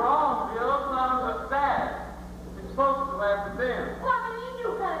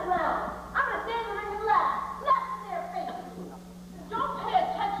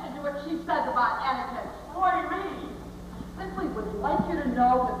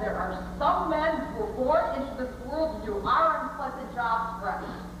 know that there are some men who were born into this world to do our unpleasant jobs for us.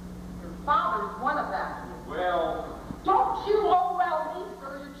 Your father's one of them. Well, Don't you owe well me,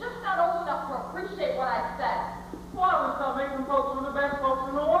 sir. You're just not old enough to appreciate what I said. why was some England folks were the best folks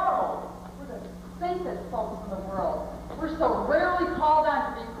in the world? We're the safest folks in the world. We're so rarely called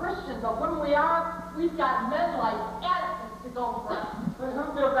on to be Christians, but when we are, we've got men like Atticus to go for us. But who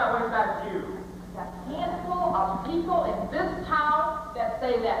feels that way about you? A handful of people in this town that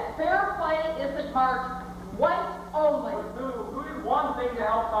say that fair play isn't marked white only. Who did one thing to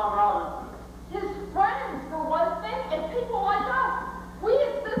help Tom Robinson? His friends, for one thing, and people like us. We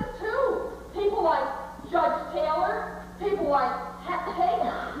exist too. People like Judge Taylor, people like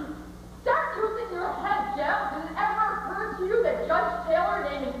Hager. Start using your head, Jeff. Did it ever occur to you that Judge Taylor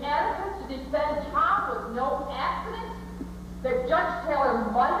naming Atticus to defend Tom was no accident? That Judge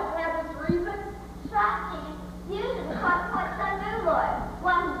Taylor might have had his reason? Shocking. You just caught what's a new lawyer.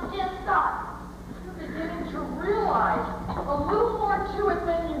 One who just started. You're beginning to realize a little more to it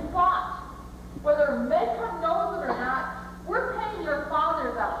than you thought. Whether Macon knows it or not, we're paying your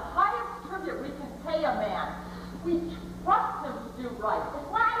father the highest tribute we can pay a man. We trust him to do right.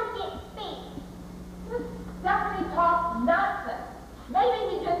 Why did you speak? This Bethany talks nonsense.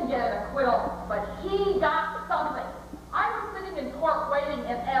 Maybe he didn't get an acquittal, but he got something. I was sitting in court waiting,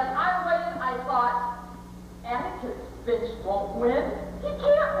 and as I waited, I thought, Atticus Finch won't win. He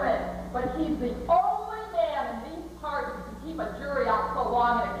can't win. But he's the only man in these parts who can keep a jury out so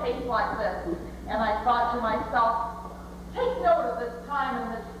long in a case like this. And I thought to myself, take note of this time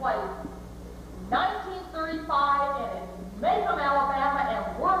and this place. 1935, and it's Macon, Alabama,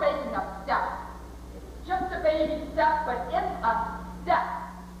 and we're making a step. It's just a baby step, but it's a step.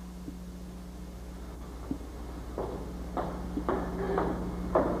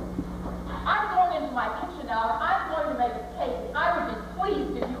 I'm going into my kitchen now, and I'm going to make a cake. I would be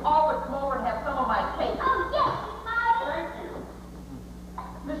pleased if you all would come over and have some of my cake. Oh, yes, Mother. Thank you.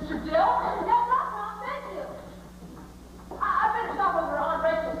 Mr. Dill? No, thank you. I better stop over on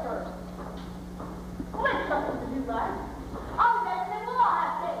Rachel first. Well, it's something to do, right? Oh, there's the law, I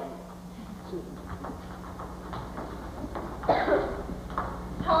think.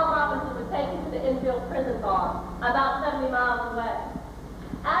 Tom Robinson was taken to the Enfield prison bar, about 70 miles away.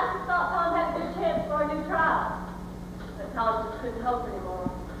 Alice thought Tom had a good chance for a new trial, but Tom just couldn't hope anymore.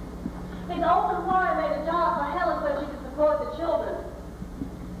 His old employer made a job for Helen so she could support the children,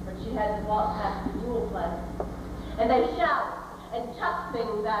 but she had to walk past the jewel place, and they shouted and chucked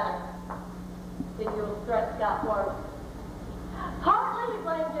things at her. Continual threats got worse. Partly he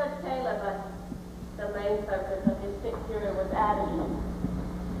blamed Judge Taylor, but the main focus of his fixed fury was Atticus.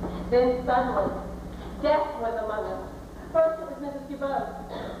 Then suddenly, death was among us. First it was Mrs. Dubose.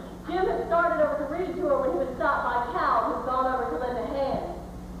 Jim had started over to read to her when he was stopped by Cal, who'd gone over to lend a hand.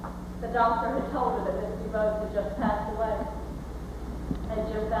 The doctor had told her that Mrs. Dubose had just passed away. And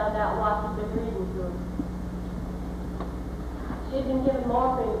Jim found out what he'd been reading to her. She'd been given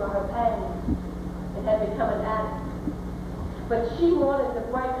morphine for her pain and had become an addict. But she wanted to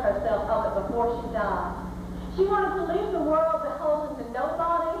break herself of it before she died. She wanted to leave the world beholden to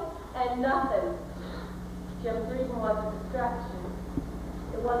nobody and nothing. Jim's reading was a distraction.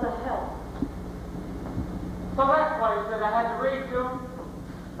 It was a help. So that's why you said I had to read to him.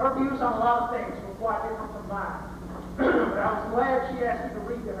 Her views on a lot of things were quite different from mine. But I was glad she asked me to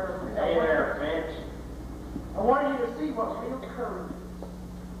read to her. Hey there, Finch. I wanted you to see what real courage is.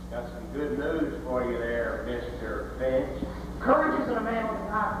 Got some good news for you there, Mr. Finch. Courage isn't a man with an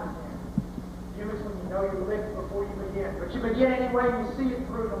eye in his hand. Jim is when you know you're living before you begin. But you begin anyway and you see it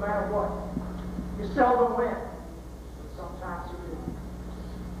through no matter what. You seldom win, but sometimes you do.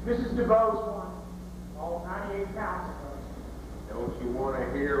 Mrs. DeBose won all 98 pounds of her. Don't you want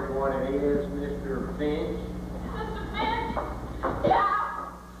to hear what it is, Mr. Finch? Mr. Finch?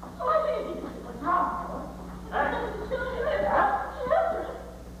 Yeah! Please! What's wrong,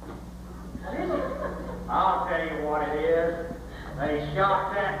 What is it? I'll tell you what it is. They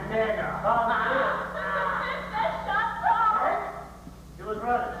shot that nigger. They shot Tom! She was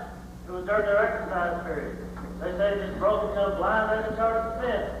running. It was during their exercise period. They say this broken come blind and started to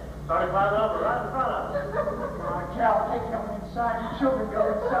fence. Started climbing over right in front of them. Cal, take him inside. You children go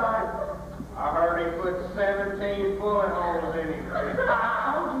inside. I heard he put 17 bullet holes in him.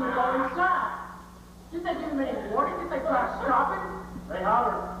 I told you to go inside. Did they give him any warning? Did they try to stop him? They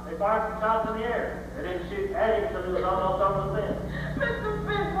hollered. They fired some shots in the air. They didn't shoot at him because he was almost over the fence. Mr.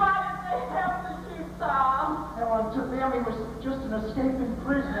 Finch, why did they have to shoot Tom? Helen, to them, he was just an escaping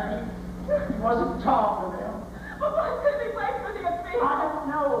prisoner. He wasn't Tom to them. But why couldn't he wait for the appeal? I don't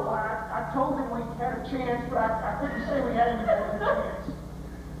know. I told him we had a chance, but I couldn't say we had any more than a chance.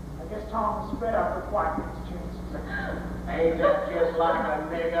 better for quite Miss Jenkins. Ain't that just like a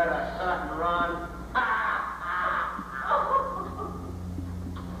nigger to cut and run?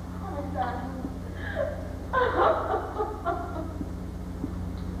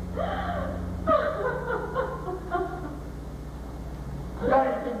 You got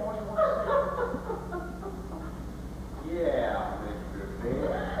anything more you want to say? Yeah, Mr. Fish.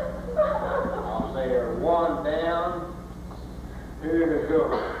 I'll say her one down, two to go.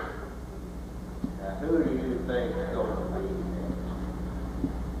 Now, who do you think is going to be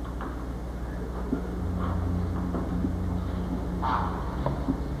next?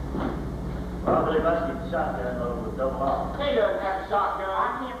 Well, I believe I should get the shotgun loaded with double R. He doesn't have a shotgun.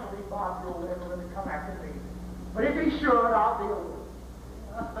 I can't believe Bob will ever really come after me. But if he should, I'll deal with it.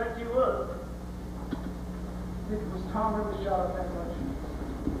 I bet you would. Was Tom really shot up that much?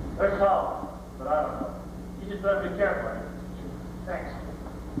 There's Tom, but I don't know. You just better be careful. Thanks.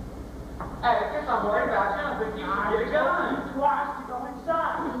 Hey, I guess I'm worried about you. I think you should get a gun. Twice to go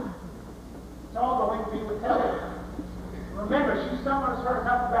inside. It's all going to be with Helen. Remember, she's someone who's heard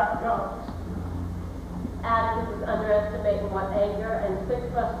enough about guns. Atticus was underestimating what anger and sick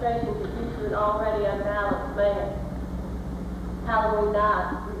frustration could do to an already unbalanced man. Halloween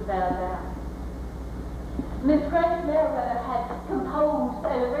night, we found out. Miss Grace Merriweather had composed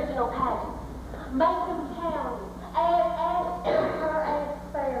an original pageant, make them tally, and her and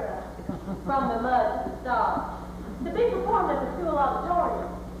Sarah, from the mud to the stars, to be performed at the school auditorium.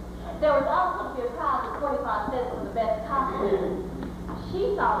 There was also to be a prize of 25 cents for the best costume.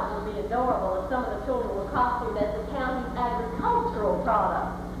 She thought it would be adorable if some of the children were costumed as the county's agricultural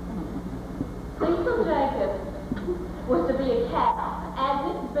products. Cecil Jenkins was to be a cow, and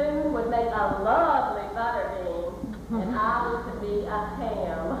Miss Boone would make a lovely butter bean, and I was to be a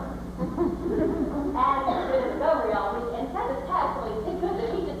ham. Atticus did a discovery all week, and said as casually as he could that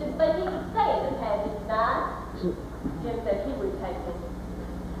he just didn't think he could stay at the pageant tonight. Jim said he would take me.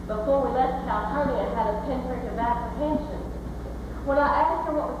 Before we left Calpurnia, I had a pinprick of apprehension. When I asked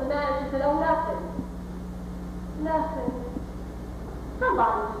her what was the matter, she said, "Oh, nothing. Nothing.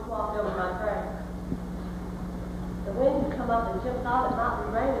 Somebody just walked over my train." The wind had come up and Jim thought it might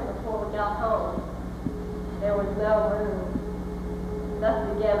be raining before we got home. There was no room. Thus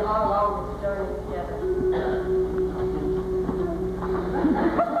began our longest journey together.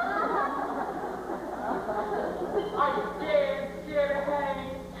 Are you scared,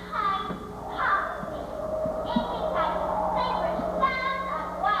 Hank?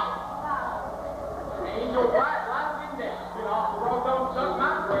 Ain't no white life in that. Get off the road, don't suck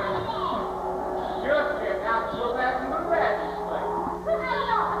my breath. Just get out to go back to the graduate place.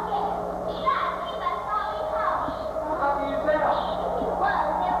 How can you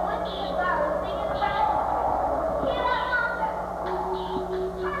tell?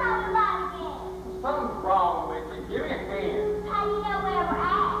 Something's wrong with you. Give me a hand. How do you know where we're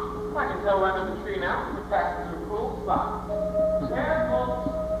at? I can tell under the tree now. We're passing through a cool spot. Careful.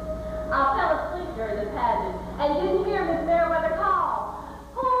 I fell asleep during the pageant and didn't hear Miss Merriweather call.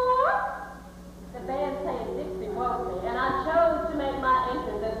 Horse! The band playing Dixie woke me, and I chose to make my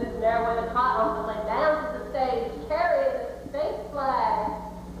entrance as Miss Merriweather triumphantly down to the stage, carrying the state flag.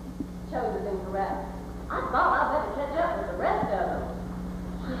 Chose is incorrect. I thought I'd better catch up with the rest of them.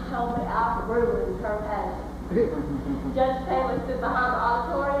 She told me I ruined her pageant. Judge Taylor stood behind the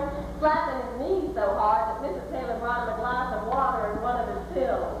auditorium, slapping his knees so hard that Mrs. Taylor brought him a glass of water and one of his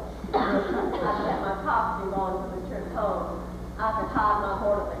pills. I kept my costume on for the trip home. I could hide my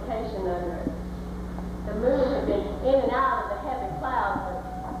mortification under it. The moon had been in and out of the heavy clouds, but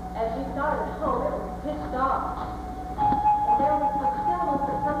as we started home, it was pitch dark. And there was the stillness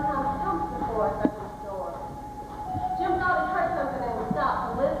that sometimes comes before a thunderstorm. Jim thought he heard something and we stopped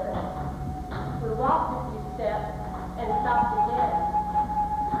to listen. We walked a few steps and stopped again.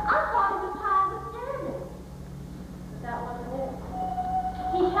 I thought he was trying to scare me, but that wasn't it.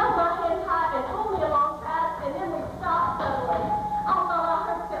 He held my hand tight and pulled me along fast, and then we stopped suddenly. I thought I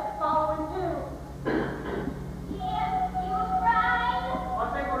heard steps following too. Jim, you were right. I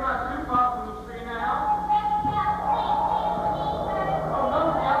think we're not too far from the tree now. Let's go, please, Oh,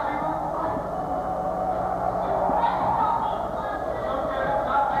 no, happy one.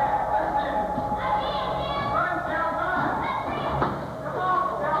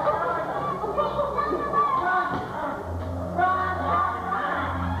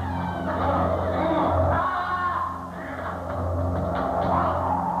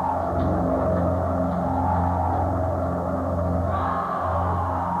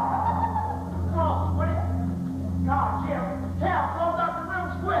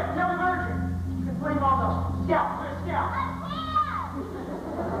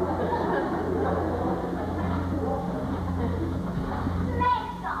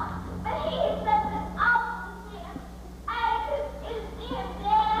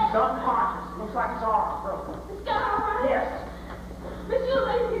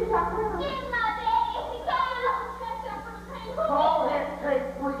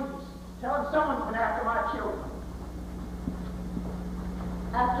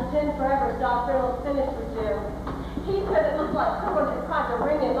 like someone had tried to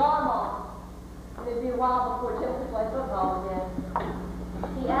ring his arm off. And it'd be a while before Jim could play football again.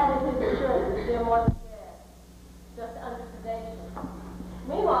 He added his assurance that Jim wasn't dead, just under sedation.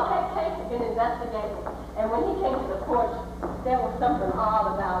 Meanwhile, Head Case had been investigating, and when he came to the porch, there was something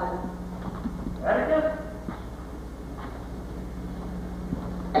odd about him. Atticus?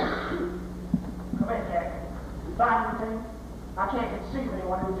 Come in, Jack. You find anything? I can't conceive of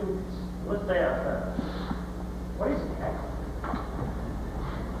anyone who do this. Let's stay outside. What is it, Jack?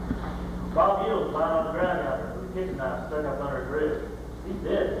 Bob Yule's lying on the ground out there with a kitchen knife stuck up under his ribs. He's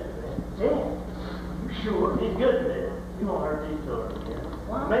dead. Dead? You sure? He's good dead. You won't hurt these children again.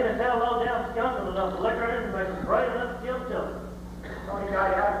 What? Made a hell low down skunk with enough liquor in to make him brave enough to kill children. Only guy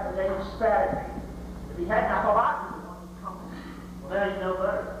out today who spat at me. If he hadn't, I thought I'd be the one who'd come. Well, now you know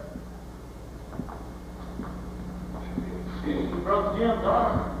better. You broke Jim's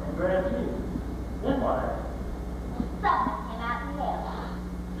arm and grabbed you. Then what happened? Something came out in hell.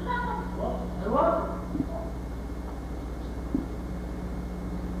 Well, who was it?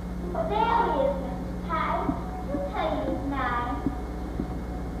 But there he is, Mr. Tice. He'll tell you his name.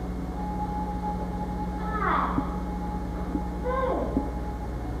 Hi. Who?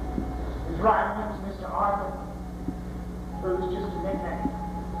 His right name's Mr. Arthur. Bruce just a nickname.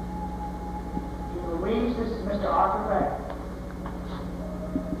 Jim Louise, this is Mr. Arthur Ray.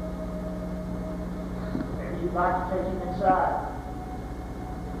 Maybe you'd like to take him inside.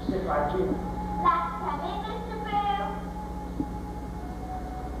 Sit right here. Like to come in, Mr. Boo?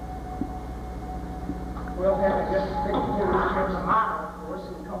 Well, then, I guess the thing to do is Jim's a minor, of course,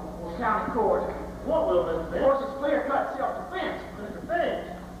 and come before county court. What will this Of be? course, it's clear-cut self-defense. Defense.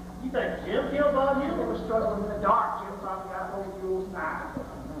 You think Jim killed Bob They Yule? were struggling in the dark. Jim probably got hold of Yule's knife.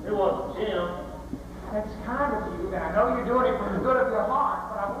 It wasn't Jim. That's kind of you, and I know you're doing it for the good of your heart,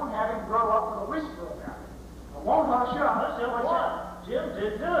 but I won't have him grow up with a whisper about it. I won't hush up. Hush up what? Jim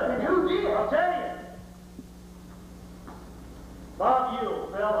did do it. And who did? I'll tell you. Bob Yule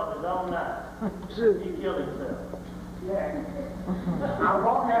fell on his own knife. He killed himself. Yeah. I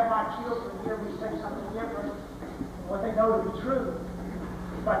won't have my children hear me say something different than what they know to be true.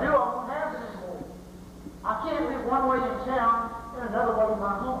 If I do, I won't have them anymore. I can't live one way in town and another way in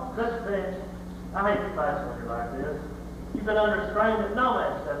my home. Listen, Finch, I hate to fight when you're like this. You've been under strain that no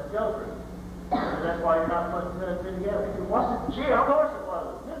man should have to go through. And that's why you're not putting two and two together. If it wasn't Jim, Of course it was.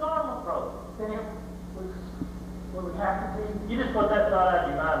 His arm was broken. then it would have to be. You just put that thought out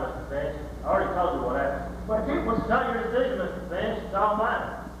of your mind, Mr. Finch. I already told you what happened. But if it was It's not your decision, Mr. Finch. It's all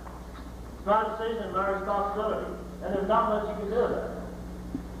mine. It's my decision and my responsibility. And there's not much you can do about it.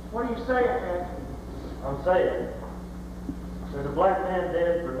 what are you saying, Ed? I'm saying there's a black man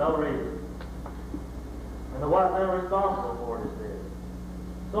dead for no reason. And the white man responsible for it is dead.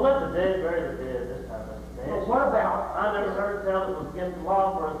 So let the dead bury the dead this time, Mr. But Finch. what about? I never heard tell it was against the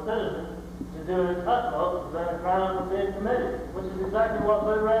law for a citizen to do his utmost to prevent a crime from being committed, which is exactly what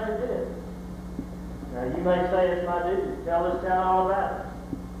Boo Radley did. Now, you may say it's my duty to tell this town all about it.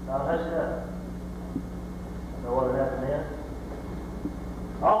 I'll hush it up. Know what would happen then?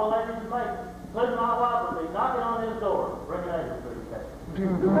 All the ladies in Macon, including my wife, would be knocking on his door, bringing angels to his case.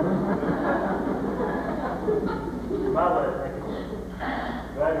 My way of thinking,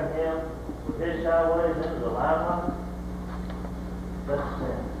 dragging him with his shy ways into the limelight, that's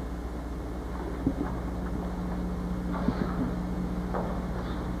sin.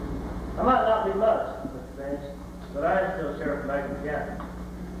 I might not be much, Mr. Finch, but I am still Sheriff of Macon County.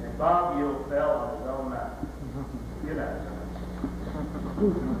 And Bob Yule fell on his own knife. Good night, sir.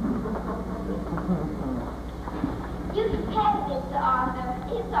 You can pet Mr. Arthur.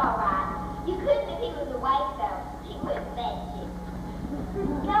 It's all right. You couldn't if he was awake, though. He wouldn't let you.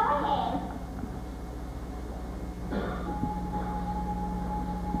 Go ahead.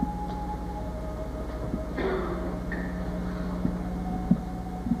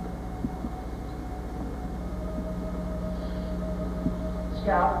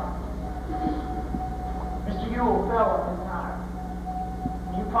 Scout, Mr. Yule fell on his knife.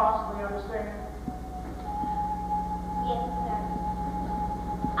 Can you possibly understand? Yes, sir.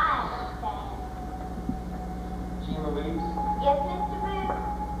 I understand. Jean Louise, Yes, Mr. Boo?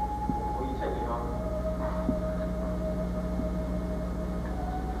 will you take me home?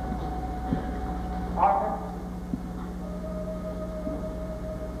 Arthur,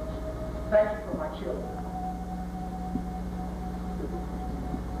 thank you for my children.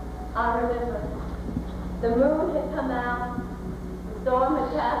 I remember. The moon had come out, the storm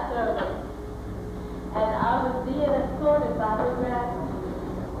had passed over, and I was being escorted by the dragon.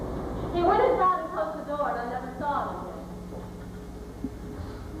 He went inside and closed the door, and I never saw him again.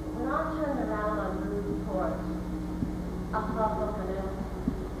 When I turned around on Ruby's porch, A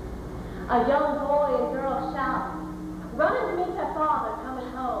young boy and girl shout, running to meet their father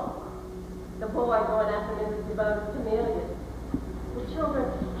coming home. The boy going after Mrs. Devoted Camellias. The children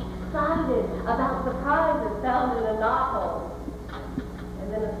excited about surprises found in a knothole.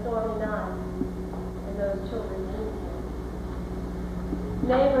 And then a stormy night, and those children leave.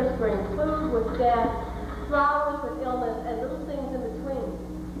 Neighbors bring food with death, flowers with illness, and little things in between.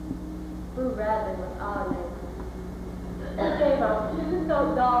 Boo Radley was our neighbor. He gave us 2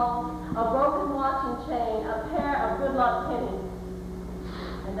 soap dolls, a broken watching chain, a pair of good luck pennies,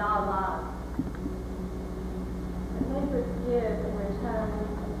 and our lives. The neighbors give in return.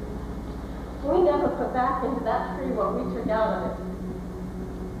 We never put back into that tree what we took out of it.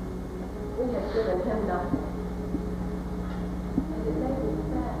 We have given him nothing. And it made me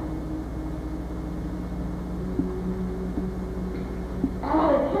sad.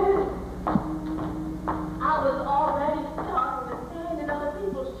 I was already starting to stand in other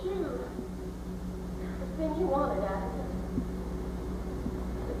people's shoes. The thing you wanted, Atticus.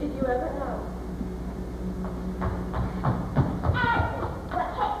 Did you ever know? Atticus, what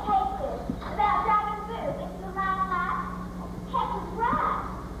Kate tasted about dragon food into the last night? Kate was right.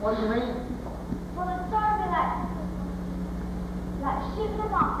 What do you mean? Well, it's sort of like shooting a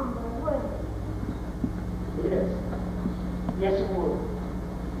mockingbird, wouldn't it? Yes. Yes, it would.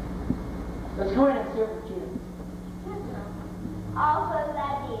 Let's go in and see what we can. All those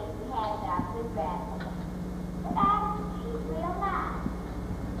ideas we had about good Bradley. But Atticus, he's real nice.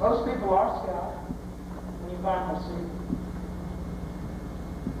 Most people are, Scott, when you find my suit.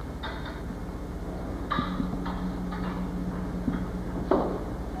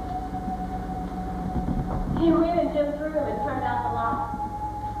 He went in Jim's room and turned out the light.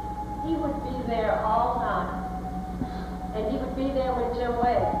 He would be there all night. And he would be there when Jim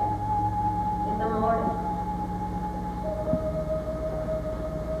wakes in the morning.